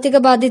സാമ്പത്തിക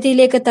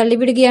ബാധ്യതയിലേക്ക്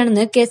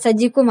തള്ളിവിടുകയാണെന്ന് K.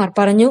 സജീവ് കുമാർ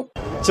പറഞ്ഞു.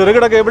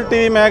 ചെറുകിട കേബിൾ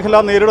TV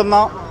മേഖല നേരിടുന്ന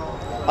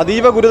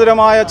അതീവ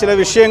ഗുരുതരമായ ചില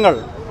വിഷയങ്ങൾ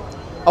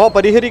അവ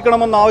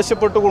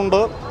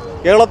പരിഹരിക്കണമെന്നാവശ്യപ്പെട്ടുകൊണ്ട്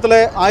കേരളത്തിലെ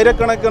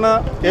ആയിരക്കണക്കിന്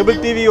കേബിൾ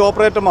TV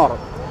ഓപ്പറേറ്റർമാർ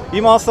ഈ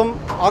മാസം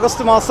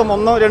ആഗസ്റ്റ് മാസം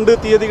 1-2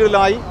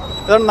 തീയതികളിലായി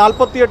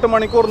 48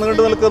 മണിക്കൂർ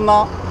നീണ്ടു നിൽക്കുന്ന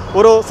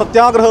ഒരു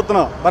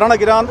സത്യാഗ്രഹത്തിന്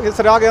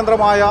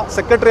ഭരണകിരാകേന്ദ്രമായ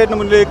സെക്രട്ടേറിയറ്റിന്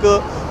മുന്നിലേക്ക്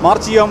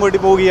മാർച്ച് ചെയ്യാൻ വേണ്ടി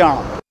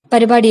പോവുകയാണ്.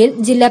 പരിപാടിയിൽ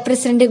ജില്ലാ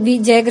പ്രസിഡന്റ് V.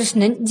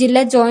 ജയകൃഷ്ണൻ,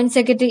 ജില്ലാ joint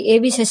secretary A.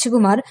 V.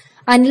 Sasikumar,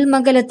 Anil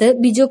Mangalath,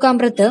 Biju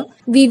Kambrath,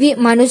 V.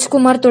 Manoj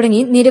Kumar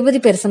തുടങ്ങി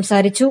നിരവധി പേർ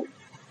സംസാരിച്ചു.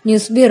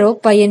 News bureau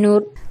Payyanur.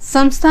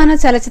 സംസ്ഥാന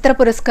ചലച്ചിത്ര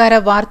പുരസ്കാര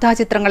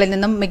വാർത്താചിത്രങ്ങളിൽ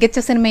നിന്നും മികച്ച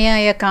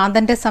സിനിമയായ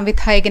കാന്തന്റെ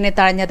സംവിധായകനെ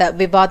തഴഞ്ഞത്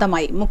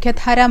വിവാദമായി.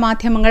 മുഖ്യധാരാ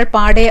മാധ്യമങ്ങൾ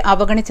പാടെ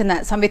അവഗണിച്ചെന്ന്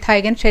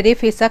സംവിധായകൻ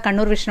ഷെരീഫ് ഈസ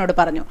കണ്ണൂർ വിഷനോട്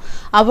പറഞ്ഞു.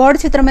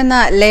 അവാർഡ് ചിത്രമെന്ന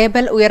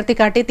ലേബൽ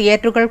ഉയർത്തിക്കാട്ടി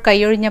തിയേറ്ററുകൾ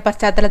കൈയൊഴിഞ്ഞ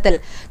പശ്ചാത്തലത്തിൽ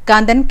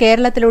കാന്തൻ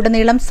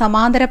കേരളത്തിലുടനീളം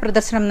സമാന്തര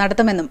പ്രദർശനം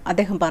നടത്തുമെന്നും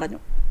അദ്ദേഹം പറഞ്ഞു.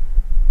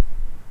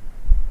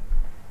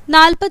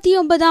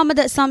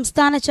 49ാമത്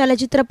സംസ്ഥാന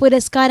ചലച്ചിത്ര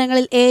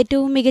പുരസ്കാരങ്ങളിൽ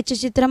ഏറ്റവും മികച്ച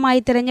ചിത്രമായി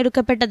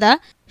തിരഞ്ഞെടുക്കപ്പെട്ടത്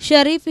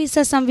ഷെരീഫ്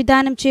ഈസ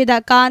സംവിധാനം ചെയ്ത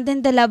കാന്തൻ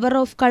ദ ലവർ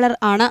ഓഫ് കളർ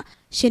ആണ്.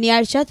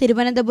 ശനിയാഴ്ച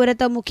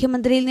തിരുവനന്തപുരത്ത്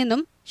മുഖ്യമന്ത്രിയിൽ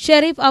നിന്നും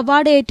ഷെരീഫ്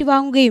അവാർഡ്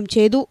ഏറ്റുവാങ്ങുകയും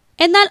ചെയ്തു.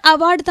 എന്നാൽ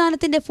അവാർഡ്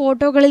ദാനത്തിന്റെ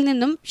ഫോട്ടോകളിൽ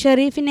നിന്നും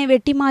ഷെരീഫിനെ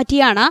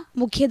വെട്ടിമാറ്റിയാണ്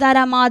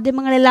മുഖ്യധാരാ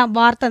മാധ്യമങ്ങളെല്ലാം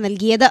വാർത്ത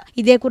നൽകിയത്.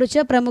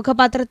 ഇതേക്കുറിച്ച് പ്രമുഖ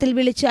പത്രത്തിൽ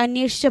വിളിച്ച്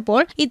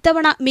അന്വേഷിച്ചപ്പോൾ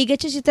ഇത്തവണ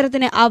മികച്ച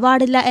ചിത്രത്തിന്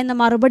അവാർഡില്ല എന്ന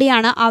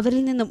മറുപടിയാണ്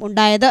അവരിൽ നിന്നും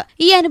ഉണ്ടായത്.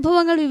 ഈ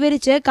അനുഭവങ്ങൾ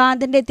വിവരിച്ച്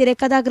കാന്തന്റെ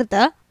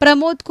തിരക്കഥാകൃത്ത്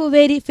പ്രമോദ്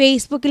കുവേരി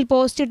ഫേസ്ബുക്കിൽ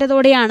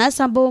പോസ്റ്റിട്ടതോടെയാണ്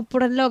സംഭവം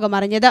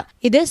പുറംലോകമറിഞ്ഞത്.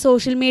 ഇത്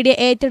സോഷ്യൽ മീഡിയ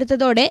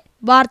ഏറ്റെടുത്തതോടെ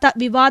വാർത്ത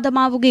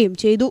വിവാദമാവുകയും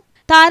ചെയ്തു.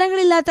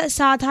 താരങ്ങളില്ലാത്ത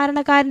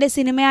സാധാരണക്കാരന്റെ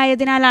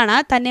സിനിമയായതിനാലാണ്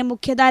തന്നെ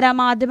മുഖ്യധാരാ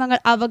മാധ്യമങ്ങൾ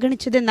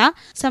അവഗണിച്ചതെന്ന്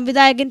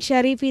സംവിധായകൻ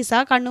ഷെരീഫ് ഈസ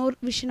കണ്ണൂർ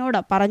വിഷനോട്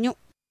പറഞ്ഞു.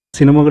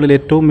 സിനിമകളിൽ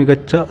ഏറ്റവും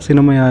മികച്ച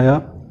സിനിമയായ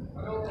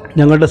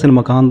ഞങ്ങളുടെ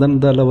cinema Kanthan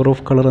the lover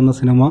of colour എന്ന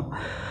സിനിമ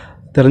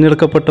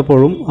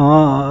തിരഞ്ഞെടുക്കപ്പെട്ടപ്പോഴും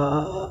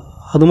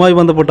അതുമായി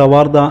ബന്ധപ്പെട്ട്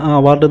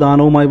അവാർഡ്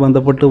ദാനവുമായി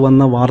ബന്ധപ്പെട്ട്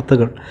വന്ന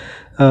വാർത്തകൾ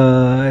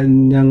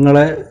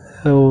ഞങ്ങളെ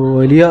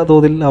വലിയ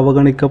തോതിൽ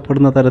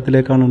അവഗണിക്കപ്പെടുന്ന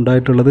തരത്തിലേക്കാണ്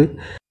ഉണ്ടായിട്ടുള്ളത്.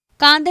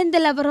 കാന്തൻ the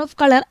lover of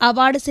colour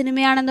award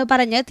സിനിമയാണെന്ന്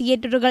പറഞ്ഞ്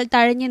തിയേറ്ററുകൾ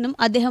തഴഞ്ഞെന്നും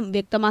അദ്ദേഹം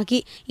വ്യക്തമാക്കി.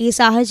 ഈ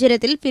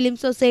സാഹചര്യത്തിൽ ഫിലിം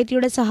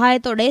സൊസൈറ്റിയുടെ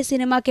സഹായത്തോടെ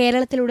സിനിമ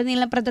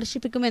കേരളത്തിലുടനീളം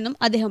പ്രദർശിപ്പിക്കുമെന്നും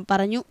അദ്ദേഹം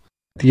പറഞ്ഞു.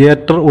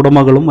 തിയേറ്റർ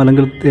ഉടമകളും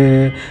അല്ലെങ്കിൽ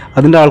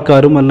അതിൻ്റെ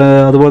ആൾക്കാരും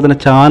അതുപോലെ തന്നെ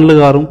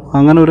ചാനലുകാരും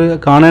അങ്ങനെ ഒരു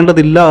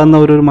കാണേണ്ടതില്ല എന്ന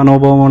ഒരു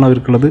മനോഭാവമാണ്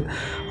അവർക്കുള്ളത്.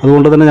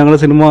 അതുകൊണ്ട് തന്നെ ഞങ്ങൾ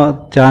സിനിമ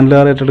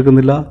ചാനലുകാർ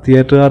ഏറ്റെടുക്കുന്നില്ല,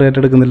 തിയേറ്ററുകാർ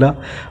ഏറ്റെടുക്കുന്നില്ല.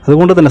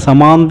 അതുകൊണ്ട് തന്നെ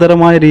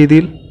സമാന്തരമായ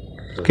രീതിയിൽ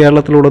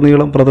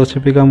കേരളത്തിലുടനീളം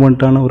പ്രദർശിപ്പിക്കാൻ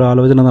വേണ്ടിയിട്ടാണ് ഒരു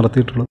ആലോചന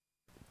നടത്തിയിട്ടുള്ളത്.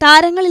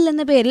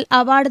 താരങ്ങളില്ലെന്ന പേരിൽ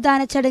അവാർഡ്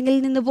ദാന ചടങ്ങിൽ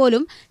നിന്ന്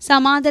പോലും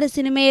സമാന്തര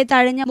സിനിമയെ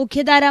തഴഞ്ഞ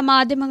മുഖ്യധാരാ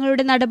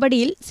മാധ്യമങ്ങളുടെ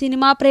നടപടിയിൽ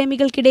സിനിമാ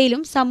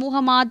പ്രേമികൾക്കിടയിലും സമൂഹ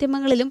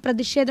മാധ്യമങ്ങളിലും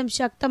പ്രതിഷേധം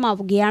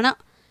ശക്തമാവുകയാണ്.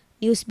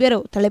 News bureau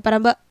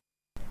Taliparamba.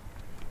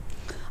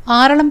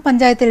 ആറളം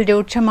പഞ്ചായത്തിൽ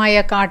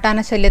രൂക്ഷമായ കാട്ടാന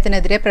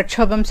ശല്യത്തിനെതിരെ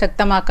പ്രക്ഷോഭം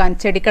ശക്തമാക്കാൻ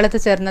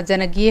ചെടിക്കളത്ത് ചേർന്ന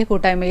ജനകീയ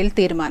കൂട്ടായ്മയിൽ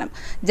തീരുമാനം.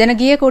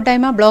 ജനകീയ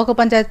കൂട്ടായ്മ block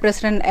panchayat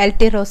president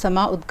LT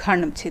Rosamma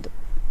ഉദ്ഘാടനം ചെയ്തു.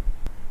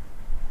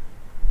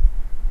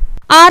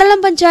 ആറളം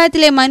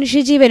പഞ്ചായത്തിലെ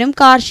മനുഷ്യജീവനും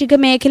കാർഷിക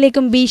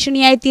മേഖലയ്ക്കും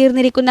ഭീഷണിയായി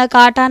തീർന്നിരിക്കുന്ന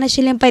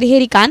കാട്ടാനശല്യം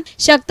പരിഹരിക്കാൻ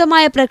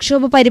ശക്തമായ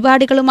പ്രക്ഷോഭ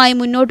പരിപാടികളുമായി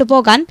മുന്നോട്ടു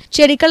പോകാൻ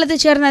ചെടിക്കളത്ത്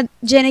ചേർന്ന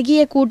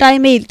ജനകീയ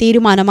കൂട്ടായ്മയിൽ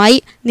തീരുമാനമായി.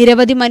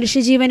 നിരവധി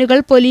മനുഷ്യജീവനുകൾ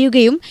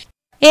പൊലിയുകയും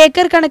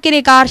ഏക്കർ കണക്കിന്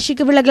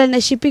കാർഷിക വിളകൾ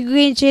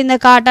നശിപ്പിക്കുകയും ചെയ്യുന്ന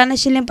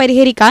കാട്ടാനശല്യം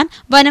പരിഹരിക്കാൻ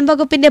വനം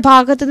വകുപ്പിന്റെ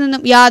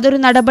ഭാഗത്തുനിന്നും യാതൊരു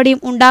നടപടിയും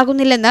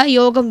ഉണ്ടാകുന്നില്ലെന്ന്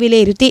യോഗം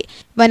വിലയിരുത്തി.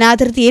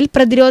 വനാതിർത്തിയിൽ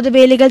പ്രതിരോധ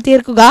വേലികൾ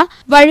തീർക്കുക,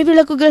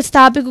 വഴിവിളക്കുകൾ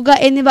സ്ഥാപിക്കുക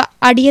എന്നിവ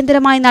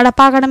അടിയന്തരമായി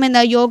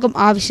നടപ്പാക്കണമെന്ന് യോഗം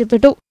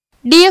ആവശ്യപ്പെട്ടു.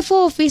 DFO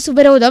ഓഫീസ്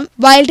ഉപരോധം,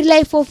 വൈൽഡ്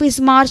ലൈഫ്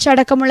ഓഫീസ് മാർച്ച്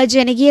അടക്കമുള്ള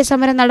ജനകീയ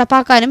സമരം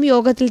നടപ്പാക്കാനും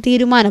യോഗത്തിൽ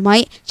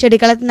തീരുമാനമായി.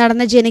 ചെടിക്കളത്ത്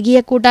നടന്ന ജനകീയ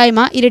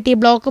കൂട്ടായ്മ Iritty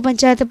block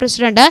panchayat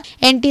president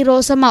NT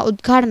Rosamma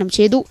ഉദ്ഘാടനം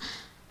ചെയ്തു.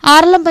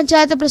 ആറളം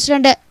പഞ്ചായത്ത്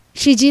പ്രസിഡന്റ്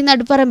ഷിജി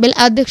നടുപ്പറമ്പിൽ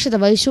അധ്യക്ഷത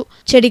വഹിച്ചു.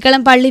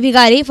 ചെടിക്കളം പള്ളി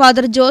വികാരി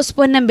father Jose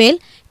പൊന്നമ്പേൽ,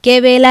 K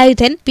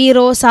Velayudhan, P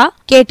റോസ,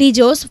 KT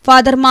Jose,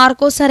 father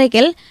Markose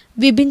അരയ്ക്കൽ,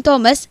 Vipin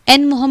Thomas,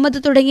 N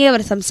Muhammad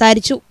തുടങ്ങിയവർ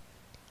സംസാരിച്ചു.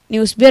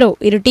 News bureau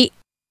Iritty.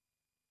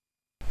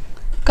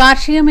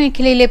 കാർഷിക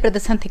മേഖലയിലെ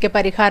പ്രതിസന്ധിക്ക്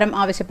പരിഹാരം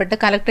ആവശ്യപ്പെട്ട്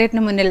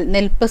കലക്ടറേറ്റിന് മുന്നിൽ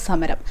നിൽപ്പ്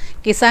സമരം.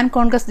 കിസാൻ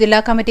കോൺഗ്രസ്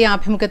ജില്ലാ കമ്മിറ്റി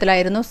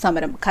ആഭിമുഖ്യത്തിലായിരുന്നു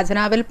സമരം.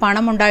 ഖജനാവിൽ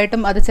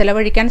പണമുണ്ടായിട്ടും അത്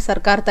ചെലവഴിക്കാൻ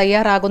സർക്കാർ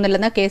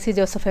തയ്യാറാകുന്നില്ലെന്ന് KC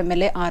ജോസഫ്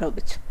MLA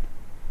ആരോപിച്ചു.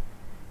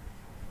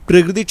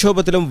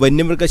 പ്രകൃതിക്ഷോഭത്തിലും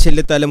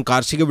വന്യമൃഗശല്യത്താലും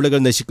കാർഷിക വിളകൾ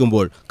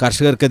നശിക്കുമ്പോൾ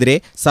കർഷകർക്കെതിരെ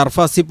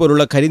സർഫാസി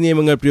പോലുള്ള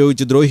കരിനിയമങ്ങൾ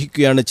പ്രയോഗിച്ച്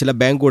ദ്രോഹിക്കുകയാണ് ചില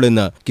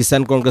ബാങ്കുകളെന്ന്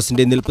കിസാൻ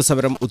കോൺഗ്രസിന്റെ നിൽപ്പ്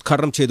സമരം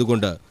ഉദ്ഘാടനം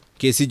ചെയ്തുകൊണ്ട്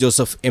KC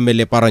ജോസഫ്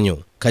MLA പറഞ്ഞു.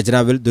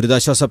 ഖജനാവിൽ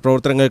ദുരിതാശ്വാസ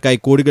പ്രവർത്തനങ്ങൾക്കായി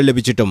കോടികൾ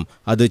ലഭിച്ചിട്ടും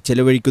അത്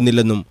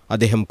ചെലവഴിക്കുന്നില്ലെന്നും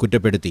അദ്ദേഹം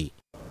കുറ്റപ്പെടുത്തി.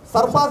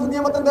 സർഫാസ്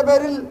നിയമത്തിന്റെ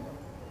പേരിൽ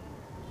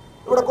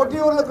ഇവിടെ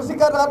കൊട്ടിയൂരിലെ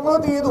കൃഷിക്കാരൻ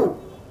ആത്മഹത്യ ചെയ്തു.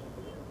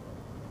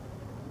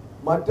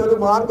 മറ്റൊരു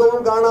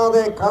മാർഗവും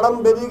കാണാതെ കടം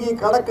പെരുകി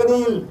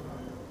കടക്കണിയിൽ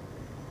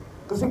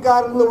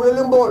കൃഷിക്കാരിൽ നിന്ന്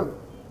ഉഴലുമ്പോൾ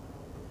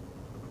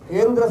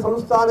കേന്ദ്ര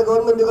സംസ്ഥാന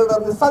ഗവൺമെന്റുകളുടെ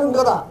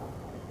നിസ്സംഗത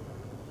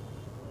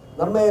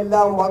നമ്മെ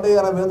എല്ലാം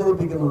വളരെയേറെ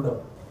വേദനിപ്പിക്കുന്നുണ്ട്.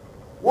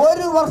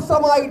 ഒരു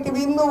വർഷമായിട്ട്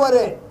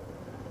ഇന്നുവരെ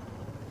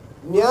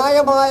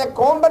ന്യായമായ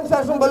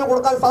കോമ്പൻസേഷൻ പോലും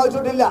കൊടുക്കാൻ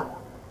സാധിച്ചിട്ടില്ല.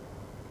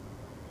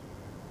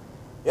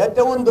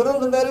 ഏറ്റവും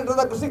ദുരന്തം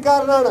നേരിട്ടുള്ള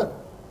കൃഷിക്കാരനാണ്.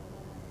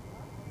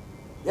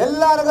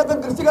 എല്ലാ രംഗത്തും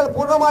കൃഷികൾ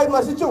പൂർണ്ണമായും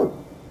നശിച്ചു.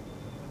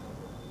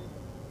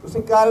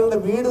 കൃഷിക്കാരന്റെ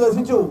വീട്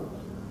നശിച്ചു.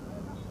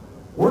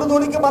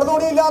 ഉടുതുണിക്ക്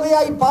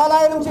മറുതുണിയില്ലാതെയായി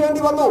പാലായനം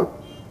ചെയ്യേണ്ടി വന്നു.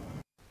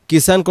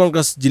 കിസാൻ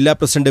കോൺഗ്രസ് ജില്ലാ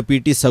പ്രസിഡന്റ്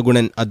PT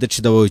സഗുണൻ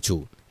അധ്യക്ഷത വഹിച്ചു.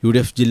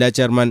 UDF ജില്ലാ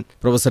chairman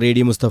professor AD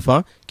Mustafa,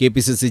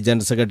 KPCC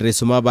general secretary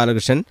Suma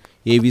Balakrishnan,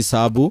 AV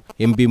Sabu,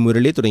 MP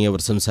Murali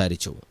തുടങ്ങിയവർ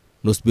സംസാരിച്ചു.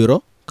 News bureau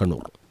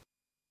Kannur.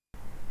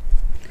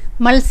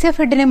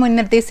 മത്സ്യഫെഡിനെ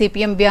മുൻനിർത്തി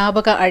സിപിഎം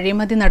വ്യാപക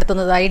അഴിമതി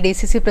നടത്തുന്നതായി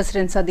ഡിസിസി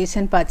പ്രസിഡന്റ്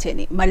സതീശൻ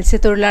പാച്ചേനി.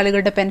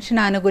 മത്സ്യത്തൊഴിലാളികളുടെ പെൻഷൻ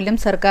ആനുകൂല്യം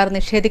സർക്കാർ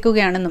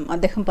നിഷേധിക്കുകയാണെന്നും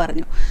അദ്ദേഹം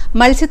പറഞ്ഞു.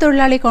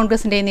 മത്സ്യത്തൊഴിലാളി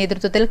കോൺഗ്രസിന്റെ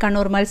നേതൃത്വത്തിൽ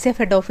കണ്ണൂർ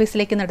മത്സ്യഫെഡ്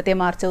ഓഫീസിലേക്ക് നടത്തിയ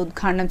മാർച്ച്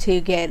ഉദ്ഘാടനം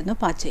ചെയ്യുകയായിരുന്നു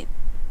പാച്ചേനി.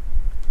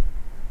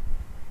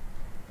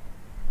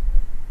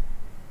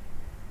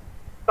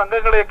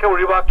 സംഘങ്ങളെയൊക്കെ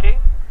ഒഴിവാക്കി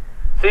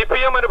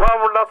സിപിഎം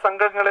അനുഭാവമുള്ള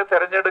സംഘങ്ങളെ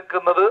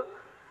തെരഞ്ഞെടുക്കുന്നത്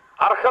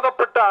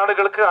അർഹതപ്പെട്ട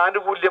ആളുകൾക്ക്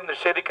ആനുകൂല്യം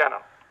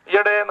നിഷേധിക്കാനാണ്.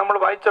 ഈയിടെ നമ്മൾ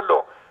വായിച്ചല്ലോ,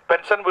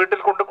 പെൻഷൻ വീട്ടിൽ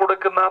കൊണ്ടു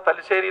കൊടുക്കുന്ന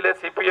തലശ്ശേരിയിലെ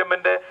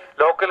സിപിഎമ്മിന്റെ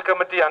ലോക്കൽ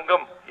കമ്മിറ്റി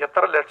അംഗം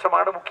എത്ര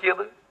ലക്ഷമാണ്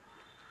മുക്കിയത്.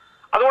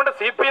 അതുകൊണ്ട്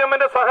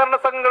സിപിഎമ്മിന്റെ സഹകരണ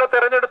സംഘങ്ങളെ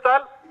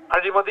തെരഞ്ഞെടുത്താൽ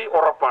അഴിമതി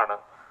ഉറപ്പാണ്,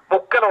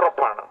 മുക്കൽ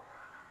ഉറപ്പാണ്,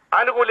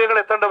 ആനുകൂല്യങ്ങൾ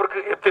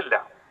എത്തേണ്ടവർക്ക് എത്തില്ല.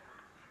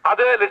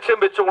 അത് ലക്ഷ്യം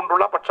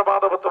വെച്ചുകൊണ്ടുള്ള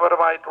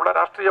പക്ഷപാതപരമായിട്ടുള്ള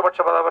രാഷ്ട്രീയ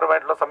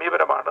പക്ഷപാതപരമായിട്ടുള്ള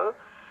സമീപനമാണ്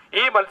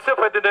ഈ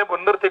മത്സ്യഫെഡിനെ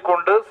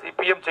മുൻനിർത്തിക്കൊണ്ട്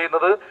സിപിഎം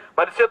ചെയ്യുന്നത്.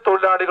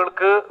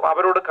 മത്സ്യത്തൊഴിലാളികൾക്ക്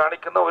അവരോട്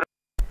കാണിക്കുന്ന ഒരു.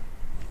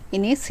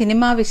 ഇനി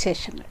സിനിമാ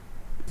വിശേഷങ്ങൾ.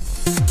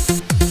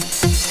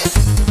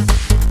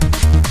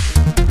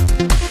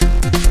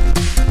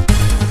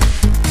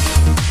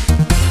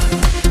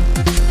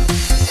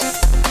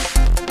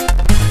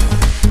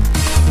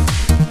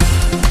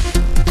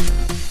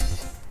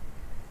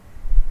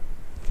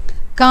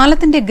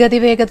 കാലത്തിന്റെ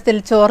ഗതിവേഗത്തിൽ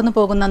ചോർന്നു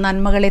പോകുന്ന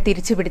നന്മകളെ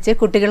തിരിച്ചുപിടിച്ച്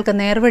കുട്ടികൾക്ക്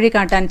നേർവഴി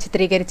കാട്ടാൻ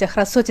ചിത്രീകരിച്ച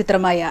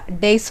ഹ്രസ്വചിത്രമായ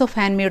ഡേയ്സ് ഓഫ്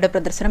ആൻമിയുടെ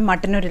പ്രദർശനം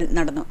മട്ടന്നൂരിൽ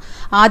നടന്നു.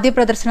 ആദ്യ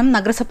പ്രദർശനം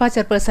നഗരസഭാ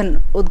ചെയർപേഴ്സൺ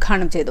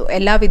ഉദ്ഘാടനം ചെയ്തു.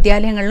 എല്ലാ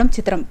വിദ്യാലയങ്ങളിലും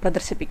ചിത്രം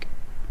പ്രദർശിപ്പിക്കും.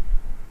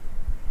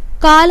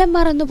 കാലം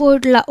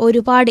മറന്നുപോയിട്ടുള്ള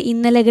ഒരുപാട്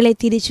ഇന്നലകളെ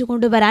തിരിച്ചു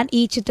കൊണ്ടുവരാൻ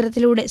ഈ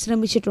ചിത്രത്തിലൂടെ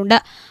ശ്രമിച്ചിട്ടുണ്ട്.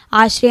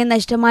 ആശ്രയം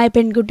നഷ്ടമായ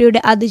പെൺകുട്ടിയുടെ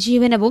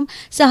അതിജീവനവും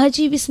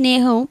സഹജീവി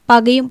സ്നേഹവും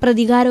പകയും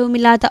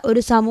പ്രതികാരവുമില്ലാത്ത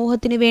ഒരു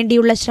സമൂഹത്തിനു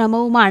വേണ്ടിയുള്ള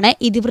ശ്രമവുമാണ്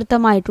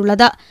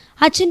ഇതിവൃത്തമായിട്ടുള്ളത്.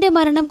 അച്ഛന്റെ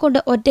മരണം കൊണ്ട്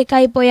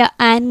ഒറ്റയ്ക്കായി പോയ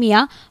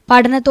ആൻമിയ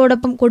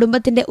പഠനത്തോടൊപ്പം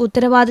കുടുംബത്തിന്റെ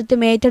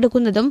ഉത്തരവാദിത്വം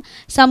ഏറ്റെടുക്കുന്നതും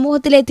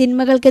സമൂഹത്തിലെ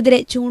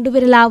തിന്മകൾക്കെതിരെ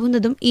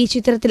ചൂണ്ടുവിരലാവുന്നതും ഈ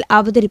ചിത്രത്തിൽ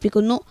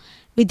അവതരിപ്പിക്കുന്നു.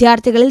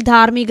 വിദ്യാർത്ഥികളിൽ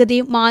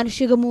ധാർമ്മികതയും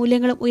മാനുഷിക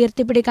മൂല്യങ്ങളും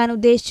ഉയർത്തിപ്പിടിക്കാൻ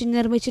ഉദ്ദേശിച്ച്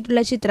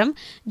നിർമ്മിച്ചിട്ടുള്ള ചിത്രം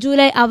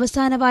ജൂലൈ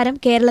അവസാന വാരം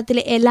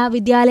കേരളത്തിലെ എല്ലാ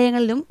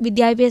വിദ്യാലയങ്ങളിലും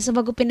വിദ്യാഭ്യാസ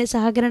വകുപ്പിന്റെ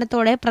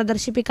സഹകരണത്തോടെ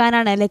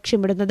പ്രദർശിപ്പിക്കാനാണ്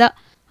ലക്ഷ്യമിടുന്നത്.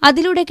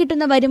 അതിലൂടെ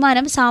കിട്ടുന്ന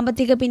വരുമാനം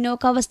സാമ്പത്തിക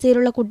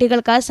പിന്നോക്കാവസ്ഥയിലുള്ള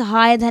കുട്ടികൾക്ക്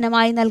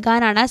സഹായധനമായി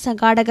നൽകാനാണ്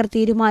സംഘാടകർ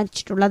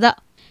തീരുമാനിച്ചിട്ടുള്ളത്.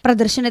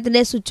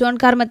 പ്രദർശനത്തിന്റെ സ്വിച്ച് ഓൺ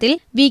കർമ്മത്തിൽ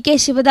വി.കെ.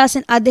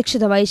 ശിവദാസൻ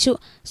അധ്യക്ഷത വഹിച്ചു.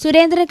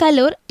 സുരേന്ദ്രൻ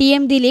കല്ലൂർ,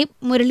 ടി.എം. ദിലീപ്,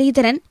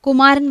 മുരളീധരൻ,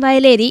 കുമാരൻ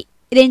വയലേരി,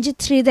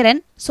 രഞ്ജിത്ത് ശ്രീധരൻ,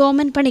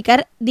 സോമൻ പണിക്കർ,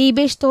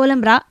 ദീപേഷ്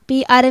തോലമ്പ്ര, പി.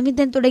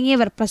 അരവിന്ദൻ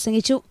തുടങ്ങിയവർ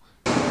പ്രസംഗിച്ചു.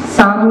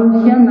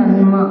 സാമൂഹ്യ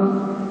നന്മ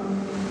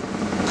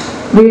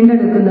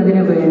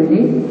വീണ്ടെടുക്കുന്നതിന് വേണ്ടി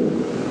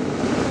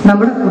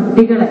നമ്മുടെ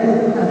കുട്ടികളെ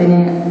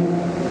അതിനെ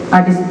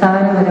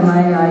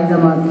അടിസ്ഥാനപരമായ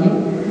ആയുധമാക്കി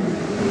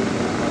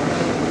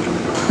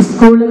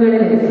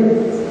സ്കൂളുകളിൽ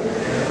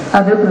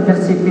അത്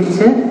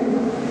പ്രദർശിപ്പിച്ച്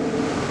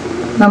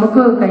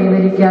നമുക്ക്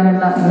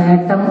കൈവരിക്കാനുള്ള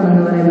നേട്ടം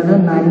എന്ന് പറയുന്നത്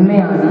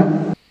നന്മയാണ്.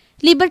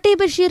 ലിബർട്ടി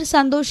ബഷീർ,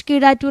 സന്തോഷ്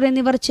കീഴാറ്റൂർ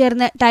എന്നിവർ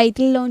ചേർന്ന്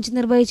ടൈറ്റിൽ ലോഞ്ച്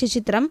നിർവഹിച്ച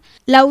ചിത്രം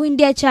ലവ്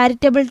ഇന്ത്യ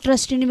ചാരിറ്റബിൾ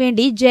ട്രസ്റ്റിനു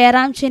വേണ്ടി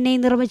ജയറാം ചെന്നൈ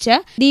നിർമ്മിച്ച്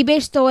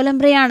ദീപേഷ്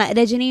തോലംബ്രയാണ്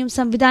രചനയും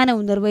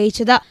സംവിധാനവും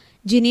നിർവഹിച്ചത്.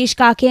 ജിനീഷ്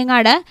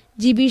കാക്കിയങ്ങാട്,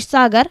 ജിബീഷ്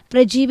സാഗർ,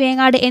 പ്രജി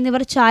വേങ്ങാട്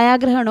എന്നിവർ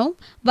ഛായാഗ്രഹണവും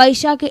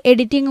വൈശാഖ്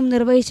എഡിറ്റിംഗും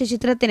നിർവഹിച്ച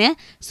ചിത്രത്തിന്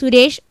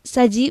സുരേഷ്,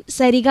 സജീവ്,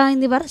 സരിക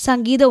എന്നിവർ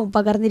സംഗീതവും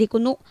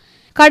പകർന്നിരിക്കുന്നു.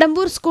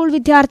 കടമ്പൂർ സ്കൂൾ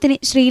വിദ്യാർത്ഥിനി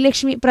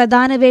ശ്രീലക്ഷ്മി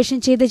പ്രധാന വേഷം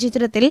ചെയ്ത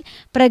ചിത്രത്തിൽ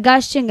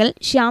പ്രകാശ് ചെങ്കൽ,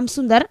 ശ്യാം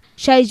സുന്ദർ,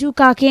 ഷൈജു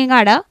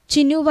കാക്കിയങ്ങാട്,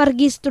 ചിന്നു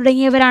വർഗീസ്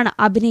തുടങ്ങിയവരാണ്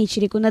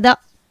അഭിനയിച്ചിരിക്കുന്നത്.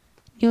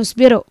 News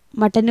bureau,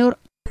 Mattannur.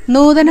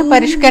 നൂതന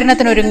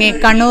പരിഷ്കരണത്തിനൊരുങ്ങി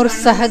കണ്ണൂർ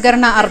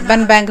സഹകരണ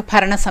അർബൻ ബാങ്ക്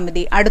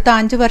ഭരണസമിതി. അടുത്ത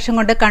 5 വർഷം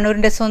കൊണ്ട്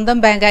കണ്ണൂരിന്റെ സ്വന്തം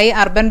ബാങ്കായി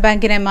അർബൻ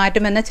ബാങ്കിനെ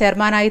മാറ്റുമെന്ന്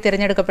ചെയർമാനായി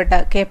തിരഞ്ഞെടുക്കപ്പെട്ട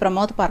കെ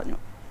പ്രമോദ് പറഞ്ഞു.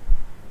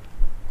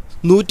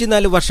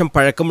 104 വർഷം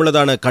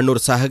പഴക്കമുള്ളതാണ് കണ്ണൂർ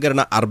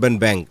സഹകരണ അർബൻ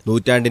ബാങ്ക്.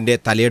 നൂറ്റാണ്ടിന്റെ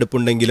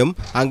തലയെടുപ്പുണ്ടെങ്കിലും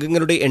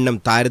അംഗങ്ങളുടെ എണ്ണം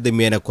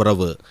താരതമ്യേന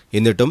കുറവ്.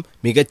 എന്നിട്ടും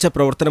മികച്ച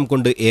പ്രവർത്തനം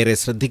കൊണ്ട് ഏറെ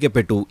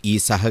ശ്രദ്ധിക്കപ്പെട്ടു ഈ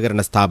സഹകരണ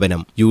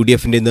സ്ഥാപനം.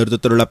 UDFന്റെ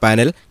നേതൃത്വത്തിലുള്ള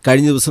പാനൽ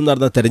കഴിഞ്ഞ ദിവസം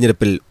നടന്ന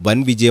തെരഞ്ഞെടുപ്പിൽ വൻ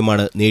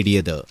വിജയമാണ്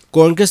നേടിയത്.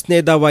 കോൺഗ്രസ്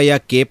നേതാവായ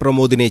കെ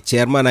പ്രമോദിനെ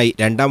ചെയർമാനായി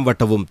 2ാം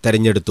വട്ടവും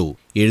തെരഞ്ഞെടുത്തു.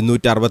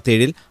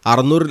 767-ൽ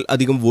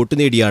 600-ൽ വോട്ട്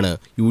നേടിയാണ്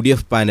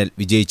UDF പാനൽ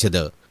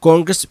വിജയിച്ചത്.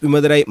 കോൺഗ്രസ്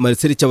വിമതരായി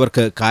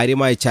മത്സരിച്ചവർക്ക്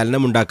കാര്യമായ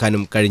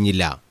ചലനമുണ്ടാക്കാനും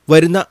കഴിഞ്ഞില്ല.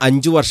 വരുന്ന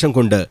 5 വർഷം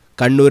കൊണ്ട്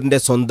കണ്ണൂരിന്റെ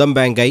സ്വന്തം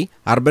ബാങ്കായി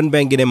അർബൻ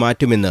ബാങ്കിനെ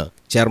മാറ്റുമെന്ന്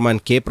ചെയർമാൻ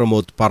കെ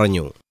പ്രമോദ്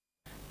പറഞ്ഞു.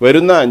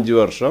 വരുന്ന 5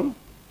 വർഷം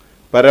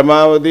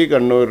പരമാവധി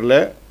കണ്ണൂരിലെ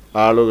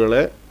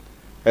ആളുകളെ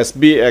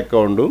SB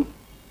അക്കൗണ്ടും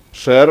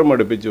ഷെയറും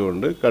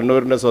അടുപ്പിച്ചുകൊണ്ട്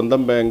കണ്ണൂരിൻ്റെ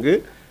സ്വന്തം ബാങ്ക്,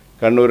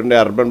 കണ്ണൂരിൻ്റെ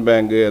അർബൻ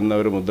ബാങ്ക്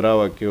എന്ന ഒരു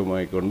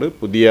മുദ്രാവാക്യവുമായിക്കൊണ്ട്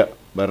പുതിയ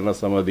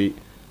ഭരണസമിതി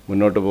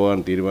മുന്നോട്ട് പോകാൻ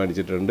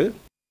തീരുമാനിച്ചിട്ടുണ്ട്.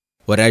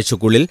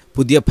 ഒരാഴ്ചക്കുള്ളിൽ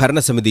പുതിയ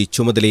ഭരണസമിതി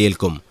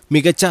ചുമതലയേൽക്കും.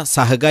 മികച്ച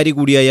സഹകാരി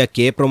കൂടിയായ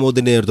കെ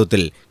പ്രമോദിന്റെ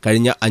നേതൃത്വത്തിൽ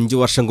കഴിഞ്ഞ 5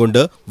 വർഷം കൊണ്ട്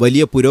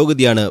വലിയ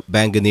പുരോഗതിയാണ്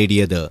ബാങ്ക്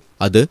നേടിയത്.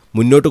 അത്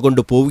മുന്നോട്ട്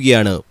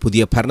കൊണ്ടുപോവുകയാണ്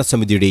പുതിയ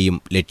ഭരണസമിതിയുടെയും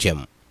ലക്ഷ്യം.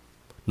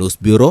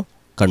 News bureau,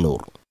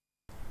 Kannur.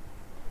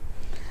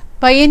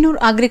 Payyanur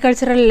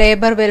agricultural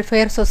labour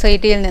welfare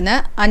സൊസൈറ്റിയിൽ നിന്ന്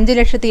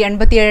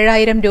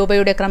 5,87,000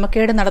 രൂപയുടെ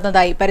ക്രമക്കേട്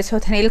നടന്നതായി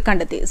പരിശോധനയിൽ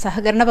കണ്ടെത്തി.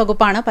 സഹകരണ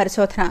വകുപ്പാണ്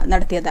പരിശോധന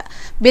നടത്തിയത്.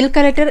 ബിൽ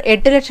കളക്ടർ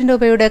 8 ലക്ഷം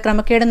രൂപയുടെ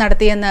ക്രമക്കേട്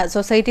നടത്തിയെന്ന്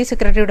സൊസൈറ്റി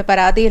സെക്രട്ടറിയുടെ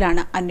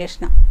പരാതിയിലാണ്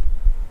അന്വേഷണം.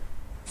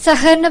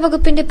 സഹകരണ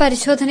വകുപ്പിന്റെ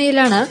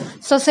പരിശോധനയിലാണ്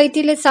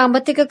സൊസൈറ്റിയിലെ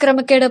സാമ്പത്തിക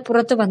ക്രമക്കേട്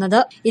പുറത്തുവന്നത്.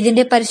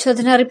 ഇതിന്റെ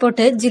പരിശോധനാ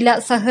റിപ്പോർട്ട് ജില്ലാ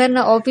സഹകരണ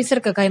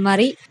ഓഫീസർക്ക്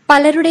കൈമാറി.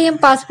 പലരുടെയും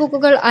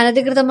പാസ്ബുക്കുകൾ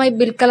അനധികൃതമായി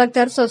ബിൽ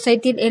കളക്ടർ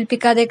സൊസൈറ്റിയിൽ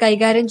ഏൽപ്പിക്കാതെ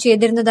കൈകാര്യം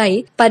ചെയ്തിരുന്നതായി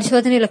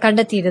പരിശോധനയിൽ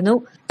കണ്ടെത്തിയിരുന്നു.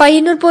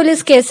 പയ്യന്നൂർ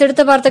പോലീസ്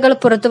കേസെടുത്ത വാർത്തകൾ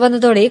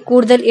പുറത്തുവന്നതോടെ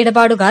കൂടുതൽ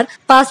ഇടപാടുകാർ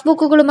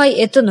പാസ്ബുക്കുകളുമായി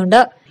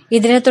എത്തുന്നുണ്ട്.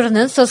 ഇതിനെ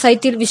തുടർന്ന്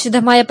സൊസൈറ്റിയിൽ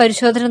വിശദമായ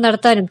പരിശോധന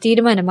നടത്താനും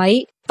തീരുമാനമായി.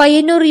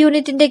 പയ്യന്നൂർ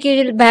യൂണിറ്റിന്റെ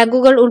കീഴിൽ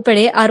ബാങ്കുകൾ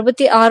ഉൾപ്പെടെ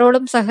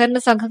 66ഓളം സഹകരണ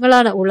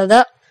സംഘങ്ങളാണ് ഉള്ളത്.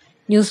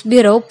 News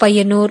bureau,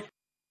 Payyanur.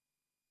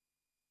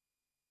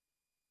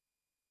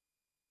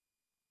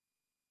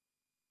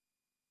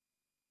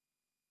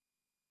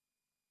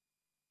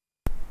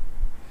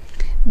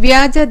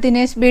 വ്യാജ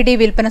ദിനേശ് ബീഡി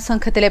വിൽപ്പന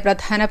സംഘത്തിലെ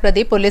പ്രധാന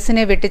പ്രതി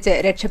പോലീസിനെ വെട്ടിച്ച്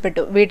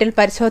രക്ഷപ്പെട്ടു. വീട്ടിൽ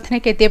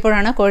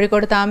പരിശോധനയ്ക്കെത്തിയപ്പോഴാണ്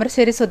കോഴിക്കോട്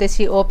താമരശ്ശേരി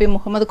സ്വദേശി OP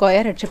മുഹമ്മദ്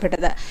കോയ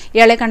രക്ഷപ്പെട്ടത്.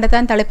 ഇയാളെ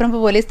കണ്ടെത്താൻ തളിപ്പറമ്പ്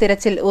പോലീസ്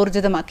തിരച്ചിൽ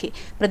ഊർജിതമാക്കി.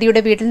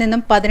 പ്രതിയുടെ വീട്ടിൽ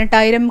നിന്നും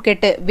 18,000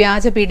 കെട്ട്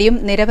വ്യാജ ബീഡിയും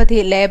നിരവധി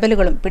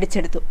ലേബലുകളും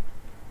പിടിച്ചെടുത്തു.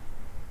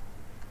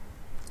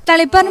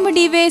 തളിപ്പറമ്പ്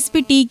ഡിവൈഎസ്പി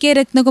TK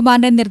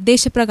രത്നകുമാറിന്റെ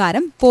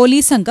നിർദ്ദേശപ്രകാരം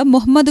പോലീസ് സംഘം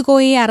മുഹമ്മദ്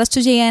കോയയെ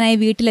അറസ്റ്റ് ചെയ്യാനായി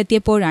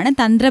വീട്ടിലെത്തിയപ്പോഴാണ്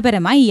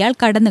തന്ത്രപരമായി ഇയാൾ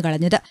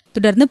കടന്നുകളഞ്ഞത്.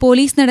 തുടർന്ന്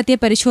പോലീസ് നടത്തിയ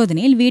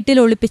പരിശോധനയിൽ വീട്ടിൽ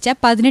ഒളിപ്പിച്ച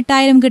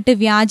 18,000 കെട്ട്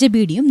വ്യാജ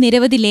ബീഡിയും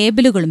നിരവധി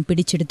ലേബലുകളും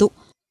പിടിച്ചെടുത്തു.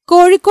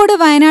 കോഴിക്കോട്,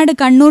 വയനാട്,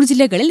 കണ്ണൂർ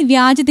ജില്ലകളിൽ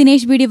വ്യാജ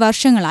ദിനേശ് ബീഡി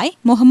വർഷങ്ങളായി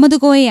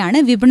മുഹമ്മദ് കോയയാണ്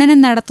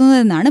വിപണനം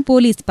നടത്തുന്നതെന്നാണ്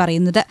പോലീസ്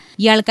പറയുന്നത്.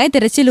 ഇയാൾക്കായി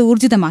തെരച്ചിൽ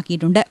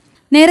ഊർജിതമാക്കിയിട്ടുണ്ട്.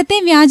 നേരത്തെ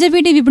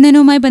വ്യാജബീഡി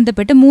വിപണനവുമായി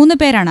ബന്ധപ്പെട്ട് 3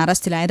 പേരാണ്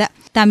അറസ്റ്റിലായത്.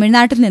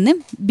 തമിഴ്നാട്ടിൽ നിന്ന്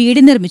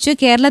ബീഡി നിർമ്മിച്ച്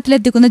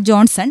കേരളത്തിലെത്തിക്കുന്ന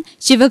ജോൺസൺ,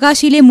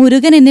 ശിവകാശിയിലെ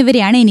മുരുകൻ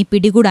എന്നിവരെയാണ് ഇനി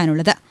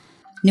പിടികൂടാനുള്ളത്.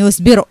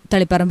 News bureau,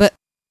 Taliparamba.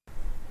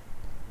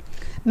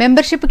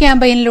 മെമ്പർഷിപ്പ്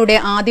ക്യാമ്പയിനിലൂടെ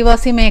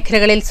ആദിവാസി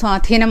മേഖലകളിൽ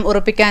സ്വാധീനം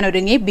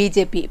ഉറപ്പിക്കാനൊരുങ്ങി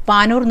BJP.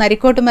 പാനൂർ,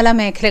 നരിക്കോട്ടുമല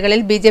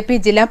മേഖലകളിൽ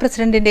BJP ജില്ലാ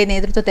പ്രസിഡന്റിന്റെ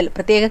നേതൃത്വത്തിൽ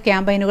പ്രത്യേക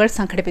ക്യാമ്പയിനുകൾ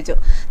സംഘടിപ്പിച്ചു.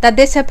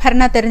 തദ്ദേശ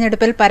ഭരണ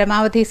തെരഞ്ഞെടുപ്പിൽ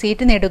പരമാവധി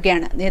സീറ്റ്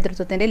നേടുകയാണ്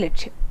നേതൃത്വത്തിന്റെ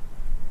ലക്ഷ്യം.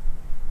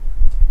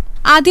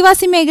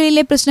 ആദിവാസി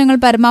മേഖലയിലെ പ്രശ്നങ്ങൾ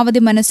പരമാവധി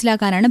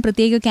മനസ്സിലാക്കാനാണ്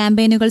പ്രത്യേക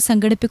ക്യാമ്പയിനുകൾ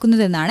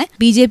സംഘടിപ്പിക്കുന്നതെന്നാണ്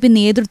BJP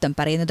നേതൃത്വം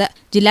പറയുന്നത്.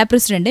 ജില്ലാ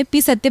പ്രസിഡന്റ്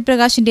P.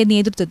 സത്യപ്രകാശിന്റെ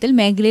നേതൃത്വത്തിൽ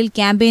മേഖലയിൽ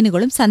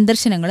ക്യാമ്പയിനുകളും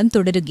സന്ദർശനങ്ങളും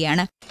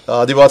തുടരുകയാണ്.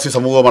 ആദിവാസി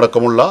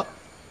സമൂഹമടക്കമുള്ള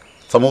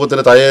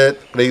സമൂഹത്തിന്റെ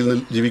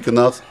താഴെയിൽ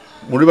ജീവിക്കുന്ന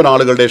മുഴുവൻ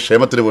ആളുകളുടെ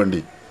ക്ഷേമത്തിനു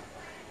വേണ്ടി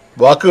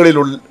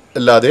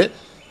വാക്കുകളിലല്ലാതെ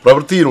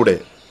പ്രവൃത്തിയിലൂടെ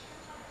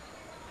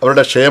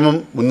അവരുടെ ക്ഷേമം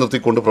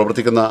മുൻനിർത്തിക്കൊണ്ട്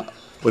പ്രവർത്തിക്കുന്ന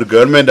ഒരു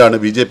ഗവൺമെന്റാണ്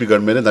BJP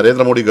government,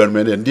 Narendra Modi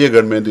government, NDA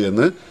government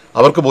എന്ന്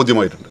അവർക്ക്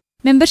ബോധ്യമായിട്ടുണ്ട്.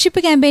 മെമ്പർഷിപ്പ്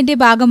ക്യാമ്പയിന്റെ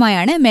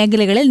ഭാഗമായാണ്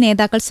മേഖലകളിൽ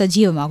നേതാക്കൾ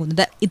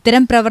സജീവമാകുന്നത്.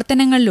 ഇത്തരം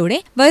പ്രവർത്തനങ്ങളിലൂടെ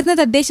വരുന്ന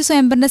തദ്ദേശ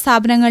സ്വയംഭരണ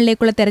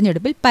സ്ഥാപനങ്ങളിലേക്കുള്ള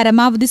തെരഞ്ഞെടുപ്പിൽ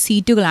പരമാവധി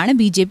സീറ്റുകളാണ്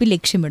BJP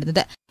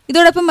ലക്ഷ്യമിടുന്നത്.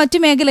 ഇതോടൊപ്പം മറ്റു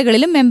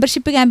മേഖലകളിലും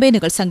മെമ്പർഷിപ്പ്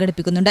ക്യാമ്പയിനുകൾ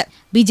സംഘടിപ്പിക്കുന്നുണ്ട്.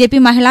 BJP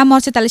മഹിളാ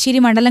മോർച്ച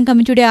തലശ്ശേരി മണ്ഡലം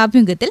കമ്മിറ്റിയുടെ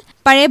ആഭിമുഖ്യത്തിൽ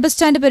പഴയ ബസ്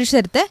സ്റ്റാൻഡ്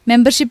പരിസരത്ത്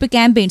മെമ്പർഷിപ്പ്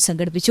ക്യാമ്പയിൻ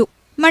സംഘടിപ്പിച്ചു.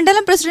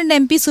 മണ്ഡലം പ്രസിഡന്റ്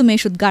MP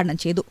സുമേഷ് ഉദ്ഘാടനം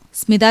ചെയ്തു.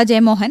 സ്മിത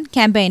ജയമോഹൻ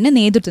ക്യാമ്പയിന്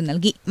നേതൃത്വം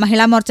നൽകി.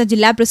 മഹിളാ മോർച്ച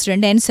ജില്ലാ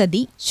പ്രസിഡന്റ് N.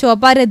 സതി,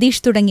 ശോഭ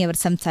രതീഷ് തുടങ്ങിയവർ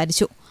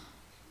സംസാരിച്ചു.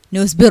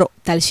 News bureau,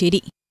 Thalassery.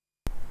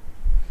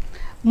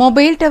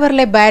 Mobile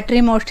ടവറിലെ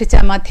battery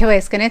മോഷ്ടിച്ച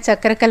മധ്യവയസ്കനെ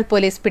ചക്കരക്കൽ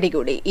പോലീസ്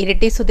പിടികൂടി.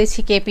 ഇരിട്ടി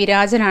സ്വദേശി KP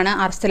രാജനാണ്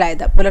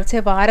അറസ്റ്റിലായത്.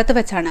 പുലർച്ചെ വാരത്ത്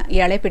വെച്ചാണ്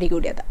ഇയാളെ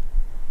പിടികൂടിയത്.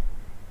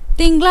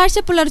 തിങ്കളാഴ്ച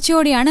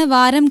പുലർച്ചെയോടെയാണ്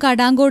വാരം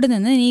കടാങ്കോട്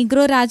നിന്ന്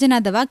നീഗ്രോ രാജൻ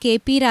അഥവാ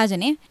KP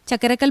രാജനെ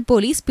ചക്കരക്കൽ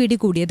പോലീസ്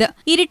പിടികൂടിയത്.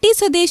 ഇരിട്ടി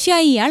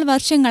സ്വദേശിയായ ഇയാൾ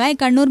വർഷങ്ങളായി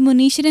കണ്ണൂർ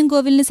മുനീശ്വരൻ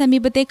കോവിലിന്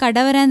സമീപത്തെ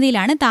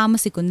കടവരാന്തയിലാണ്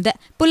താമസിക്കുന്നത്.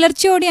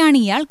 പുലർച്ചെയോടെയാണ്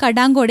ഇയാൾ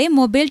കടാങ്കോടെ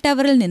മൊബൈൽ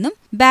ടവറിൽ നിന്നും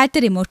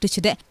ബാറ്ററി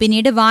മോഷ്ടിച്ചത്.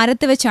 പിന്നീട്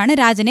വാരത്ത് വെച്ചാണ്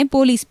രാജനെ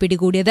പോലീസ്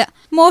പിടികൂടിയത്.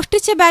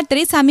 മോഷ്ടിച്ച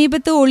ബാറ്ററി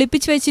സമീപത്ത്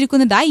ഒളിപ്പിച്ചു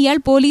വെച്ചിരിക്കുന്നതായി ഇയാൾ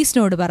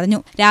പോലീസിനോട് പറഞ്ഞു.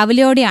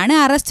 രാവിലെയോടെയാണ്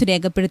അറസ്റ്റ്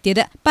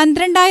രേഖപ്പെടുത്തിയത്.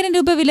 12,000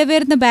 രൂപ വില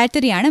വരുന്ന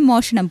ബാറ്ററിയാണ്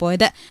മോഷണം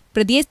പോയത്.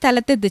 പ്രതിയെ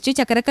സ്ഥലത്തെത്തിച്ച്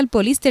ചക്കരക്കൽ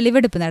പോലീസ്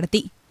തെളിവെടുപ്പ്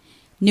നടത്തി.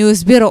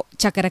 News bureau,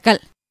 Chakkarakkal.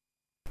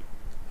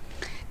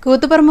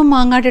 കൂത്തുപറമ്പ്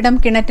മാങ്ങാട്ടിടം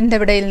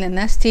കിണറ്റിന്റെവിടയിൽ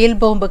നിന്ന് സ്റ്റീൽ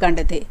ബോംബ്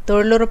കണ്ടെത്തി.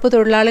 തൊഴിലുറപ്പ്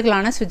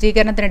തൊഴിലാളികളാണ്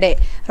ശുചീകരണത്തിനിടെ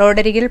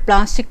റോഡരികിൽ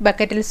പ്ലാസ്റ്റിക്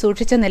ബക്കറ്റിൽ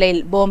സൂക്ഷിച്ച നിലയിൽ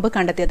ബോംബ്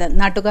കണ്ടെത്തിയത്.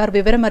 നാട്ടുകാർ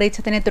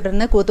വിവരമറിയിച്ചതിനെ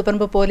തുടർന്ന്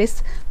കൂത്തുപറമ്പ് പോലീസ്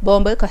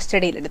ബോംബ്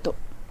കസ്റ്റഡിയിലെടുത്തു.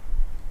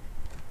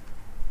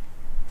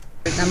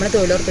 നമ്മൾ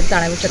തൊഴിലുറപ്പിൽ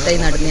തണവിഷത്തായി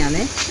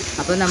നടുന്നതാണ്.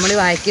 അപ്പോൾ നമ്മൾ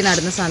വായക്കി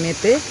നടുന്ന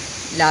സമയത്ത്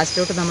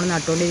ലാസ്റ്റോട്ട് നമ്മൾ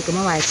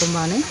നട്ടുകൊണ്ടിരിക്കുമ്പോൾ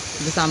വായിക്കുമ്പോഴാണ്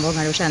ഇത് സംഭവം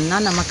കാണും. പക്ഷെ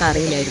എന്നാൽ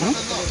നമുക്കറിയില്ലായിരുന്നു.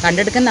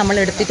 കണ്ടെടുക്കാൻ നമ്മൾ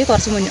എടുത്തിട്ട്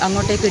കുറച്ച്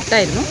അങ്ങോട്ടേക്ക്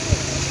ഇട്ടായിരുന്നു.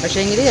 പക്ഷേ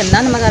എങ്കിൽ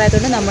എന്നാൽ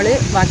നമുക്കറിയാത്തതുകൊണ്ട് നമ്മൾ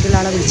ബാക്കിയുള്ള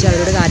ആളെ വിളിച്ച്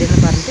അവരോട് കാര്യങ്ങൾ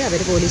പറഞ്ഞിട്ട് അവർ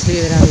പോലീസിൽ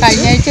വിവരം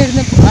കഴിഞ്ഞ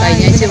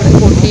ആഴ്ച ഇവിടെ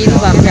പൊട്ടിയെന്ന്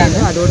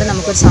പറഞ്ഞായിരുന്നു. അതുകൊണ്ട്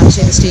നമുക്കൊരു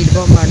സംശയം സ്റ്റീൽ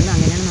ബോംബാണെന്ന്.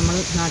 അങ്ങനെയാണ് നമ്മൾ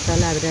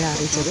നാട്ടുകാരെ അവരെ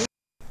അറിയിച്ചത്.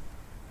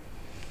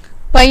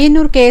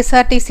 പയ്യന്നൂർ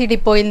KSRTC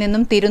ഡിപ്പോയിൽ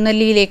നിന്നും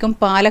തിരുനെല്ലിയിലേക്കും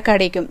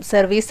പാലക്കാടേക്കും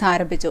സർവീസ്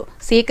ആരംഭിച്ചു.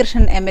 C.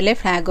 Krishnan MLA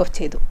flag off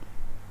ചെയ്തു.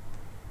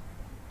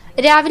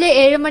 രാവിലെ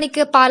 7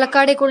 മണിക്ക്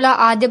പാലക്കാടേക്കുള്ള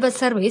ആദ്യ ബസ്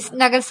സർവീസ്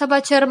നഗരസഭാ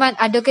ചെയർമാൻ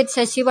അഡ്വക്കേറ്റ്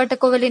ശശി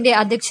വട്ടക്കോവലിന്റെ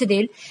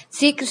അധ്യക്ഷതയിൽ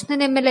C.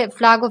 Krishnan MLA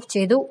flag off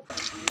ചെയ്തു.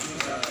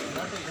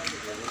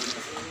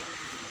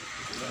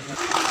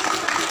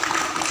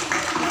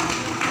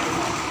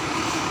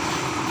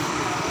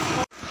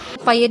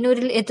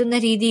 പയ്യന്നൂരിൽ എത്തുന്ന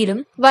രീതിയിലും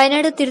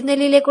വയനാട്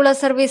തിരുനെല്ലിയിലേക്കുള്ള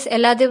സർവീസ്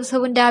എല്ലാ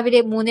ദിവസവും രാവിലെ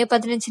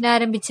 3:15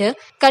 ആരംഭിച്ച്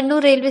കണ്ണൂർ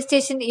റെയിൽവേ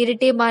സ്റ്റേഷൻ,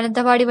 ഇരിട്ടി,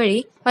 മാനന്തവാടി വഴി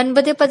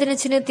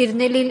 9:15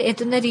 തിരുനെല്ലിയിൽ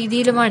എത്തുന്ന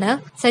രീതിയിലുമാണ്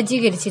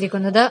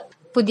സജ്ജീകരിച്ചിരിക്കുന്നത്.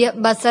 പുതിയ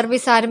ബസ്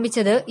സർവീസ്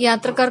ആരംഭിച്ചത്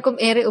യാത്രക്കാർക്കും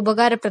ഏറെ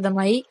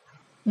ഉപകാരപ്രദമായി.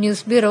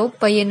 News bureau,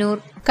 Payyanur.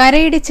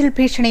 കരയിടിച്ചിൽ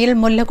ഭീഷണിയിൽ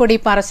മുല്ലക്കൊടി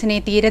പറശ്ശിനി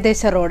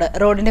തീരദേശ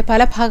റോഡിന്റെ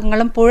പല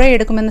ഭാഗങ്ങളും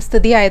പുഴയെടുക്കുമെന്ന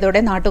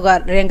സ്ഥിതിയായതോടെ നാട്ടുകാർ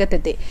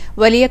രംഗത്തെത്തി.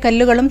 വലിയ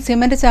കല്ലുകളും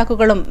സിമന്റ്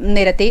ചാക്കുകളും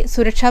നിരത്തി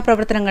സുരക്ഷാ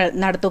പ്രവർത്തനങ്ങൾ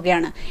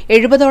നടത്തുകയാണ്.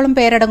 70ഓളം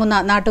പേരടങ്ങുന്ന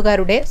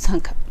നാട്ടുകാരുടെ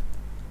സംഘം.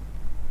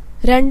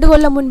 2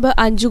 കൊല്ലം മുൻപ്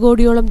 5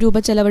 കോടിയോളം രൂപ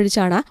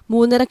ചെലവഴിച്ചാണ്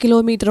 3.5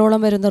 കിലോമീറ്ററോളം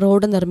വരുന്ന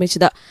റോഡ്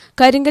നിർമ്മിച്ചത്.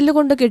 കരിങ്കല്ല്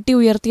കൊണ്ട് കെട്ടി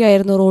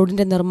ഉയർത്തിയായിരുന്നു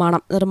റോഡിന്റെ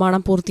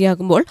നിർമ്മാണം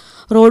പൂർത്തിയാകുമ്പോൾ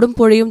റോഡും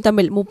പുഴയും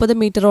തമ്മിൽ 30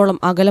 മീറ്ററോളം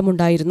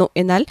അകലമുണ്ടായിരുന്നു.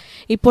 എന്നാൽ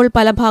ഇപ്പോൾ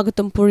പല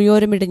ഭാഗത്തും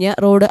പുഴയോരമിടിഞ്ഞ്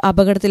റോഡ്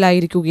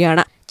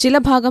അപകടത്തിലായിരിക്കുകയാണ്. ചില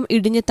ഭാഗം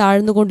ഇടിഞ്ഞ്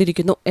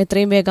താഴ്ന്നുകൊണ്ടിരിക്കുന്നു.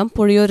 എത്രയും വേഗം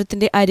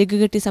പുഴയോരത്തിന്റെ അരികു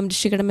കെട്ടി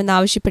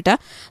സംരക്ഷിക്കണമെന്നാവശ്യപ്പെട്ട്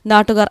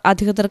നാട്ടുകാർ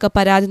അധികൃതർക്ക്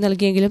പരാതി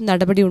നൽകിയെങ്കിലും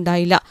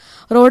നടപടിയുണ്ടായില്ല.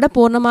 റോഡ്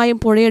പൂർണ്ണമായും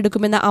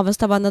പുഴയെടുക്കുമെന്ന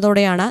അവസ്ഥ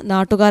വന്നതോടെയാണ്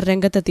നാട്ടുകാർ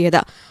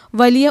രംഗത്തെത്തിയത്.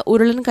 വലിയ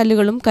ഉരുളൻ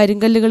കല്ലുകളും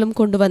കരിങ്കല്ലുകളും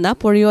കൊണ്ടുവന്ന്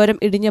പുഴയോരം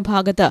ഇടിഞ്ഞ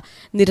ഭാഗത്ത്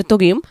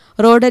നിരത്തുകയും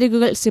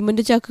റോഡരികുകൾ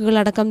സിമന്റ് ചാക്കുകൾ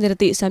അടക്കം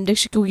നിരത്തി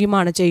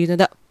സംരക്ഷിക്കുകയുമാണ്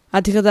ചെയ്യുന്നത്.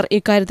 അധികൃതർ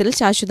ഇക്കാര്യത്തിൽ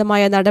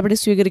ശാശ്വതമായ നടപടി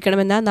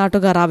സ്വീകരിക്കണമെന്ന്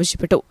നാട്ടുകാർ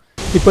ആവശ്യപ്പെട്ടു.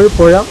 ഇപ്പോൾ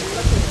പുഴ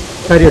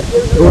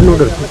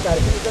റോഡിനോട് എടുക്കും.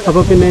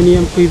 അപ്പോൾ പിന്നെ ഇനി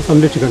നമുക്ക് ഇത്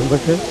സംരക്ഷിക്കണം.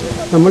 പക്ഷേ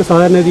നമ്മൾ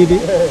സാധാരണ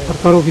രീതിയിൽ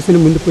സർക്കാർ ഓഫീസിന്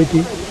മുന്നിൽ പോയിട്ട്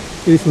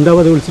ഇത്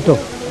ചിന്താപതി വിളിച്ചിട്ടോ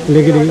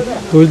അല്ലെങ്കിൽ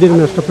തൊഴിൽ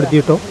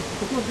നഷ്ടപ്പെടുത്തിയിട്ടോ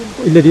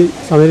ഇല്ലൊരു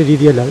സമര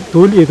രീതിയല്ല.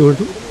 തൊഴിൽ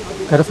ചെയ്തുകൊണ്ട്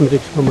കര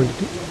സംരക്ഷിക്കാൻ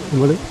വേണ്ടിയിട്ട്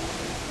നമ്മൾ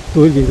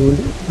തൊഴിൽ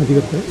ചെയ്തുകൊണ്ട്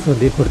അധികൃതരെ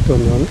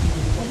ശ്രദ്ധയിൽപ്പെടുത്തുമെന്നാണ്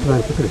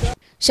പ്രധാനപ്പെട്ട ലക്ഷ്യം.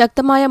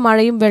 ശക്തമായ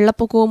മഴയും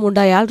വെള്ളപ്പൊക്കവും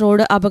ഉണ്ടായാൽ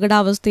റോഡ്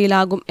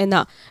അപകടാവസ്ഥയിലാകും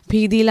എന്ന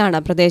ഭീതിയിലാണ്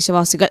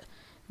പ്രദേശവാസികൾ.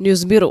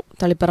 News bureau,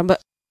 Taliparamba.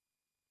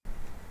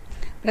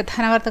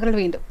 പ്രധാന വാർത്തകൾ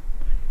വീണ്ടും.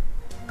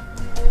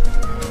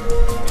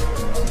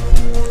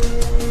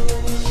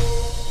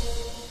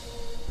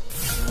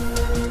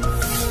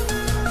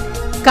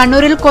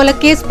 കണ്ണൂരിൽ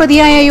കൊലക്കേസ്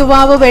പ്രതിയായ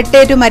യുവാവ്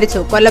വെട്ടേറ്റു മരിച്ചു.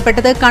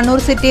 കൊല്ലപ്പെട്ടത് കണ്ണൂർ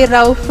സിറ്റി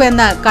റൌഫ്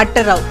എന്ന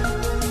കട്ട് റൌഫ്.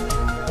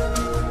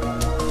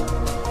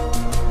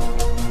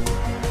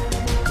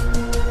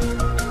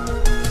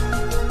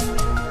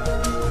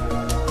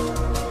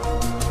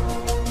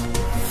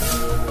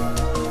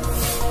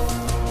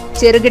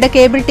 ചെറുകിട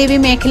കേബിൾ ടിവി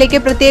മേഖലയ്ക്ക്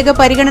പ്രത്യേക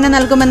പരിഗണന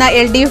നൽകുമെന്ന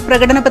LDF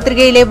പ്രകടന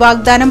പത്രികയിലെ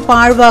വാഗ്ദാനം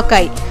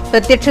പാഴ്വാക്കായി.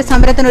 പ്രത്യക്ഷ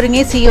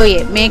സമരത്തിനൊരുങ്ങി സിഒഎ.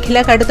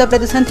 മേഖല കടുത്ത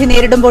പ്രതിസന്ധി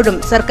നേരിടുമ്പോഴും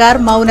സർക്കാർ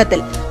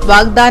മൌനത്തിൽ.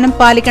 വാഗ്ദാനം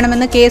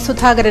പാലിക്കണമെന്ന് കെ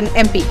സുധാകരൻ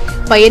MP.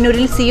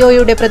 പയ്യന്നൂരിൽ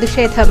സിഒയുടെ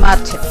പ്രതിഷേധ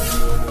മാർച്ച്.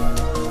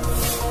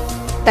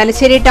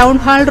 തലശ്ശേരി ടൗൺ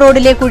ഹാൾ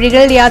റോഡിലെ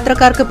കുഴികൾ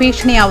യാത്രക്കാർക്ക്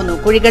ഭീഷണിയാവുന്നു.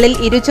 കുഴികളിൽ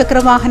ഇരുചക്ര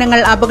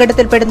വാഹനങ്ങൾ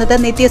അപകടത്തിൽപ്പെടുന്നത്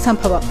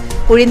നിത്യസംഭവം.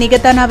 കുഴി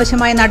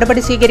നികത്താനാവശ്യമായ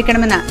നടപടി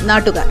സ്വീകരിക്കണമെന്ന്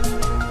നാട്ടുകാർ.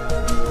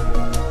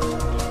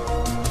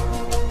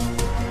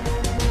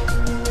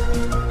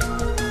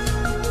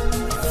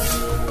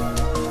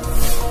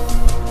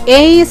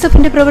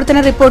 AISFന്റെ പ്രവർത്തന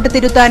റിപ്പോർട്ട്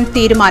തിരുത്താൻ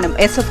തീരുമാനം.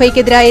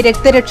 SFIക്കെതിരായ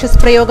രക്തരക്ഷസ്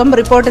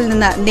റിപ്പോർട്ടിൽ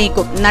നിന്ന്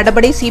നീക്കും.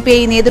 നടപടി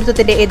CPI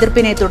നേതൃത്വത്തിന്റെ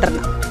എതിർപ്പിനെ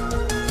തുടർന്ന്.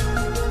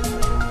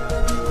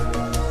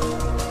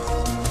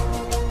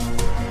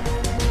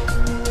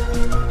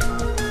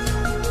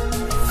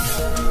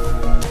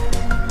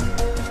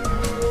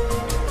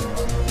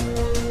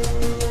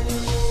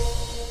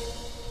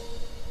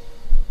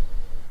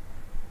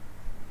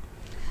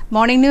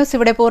 മോർണിംഗ് ന്യൂസ്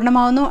ഇവിടെ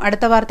പൂർണ്ണമാവുന്നു.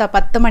 അടുത്ത വാർത്ത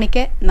 10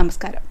 മണിക്ക്.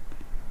 നമസ്കാരം.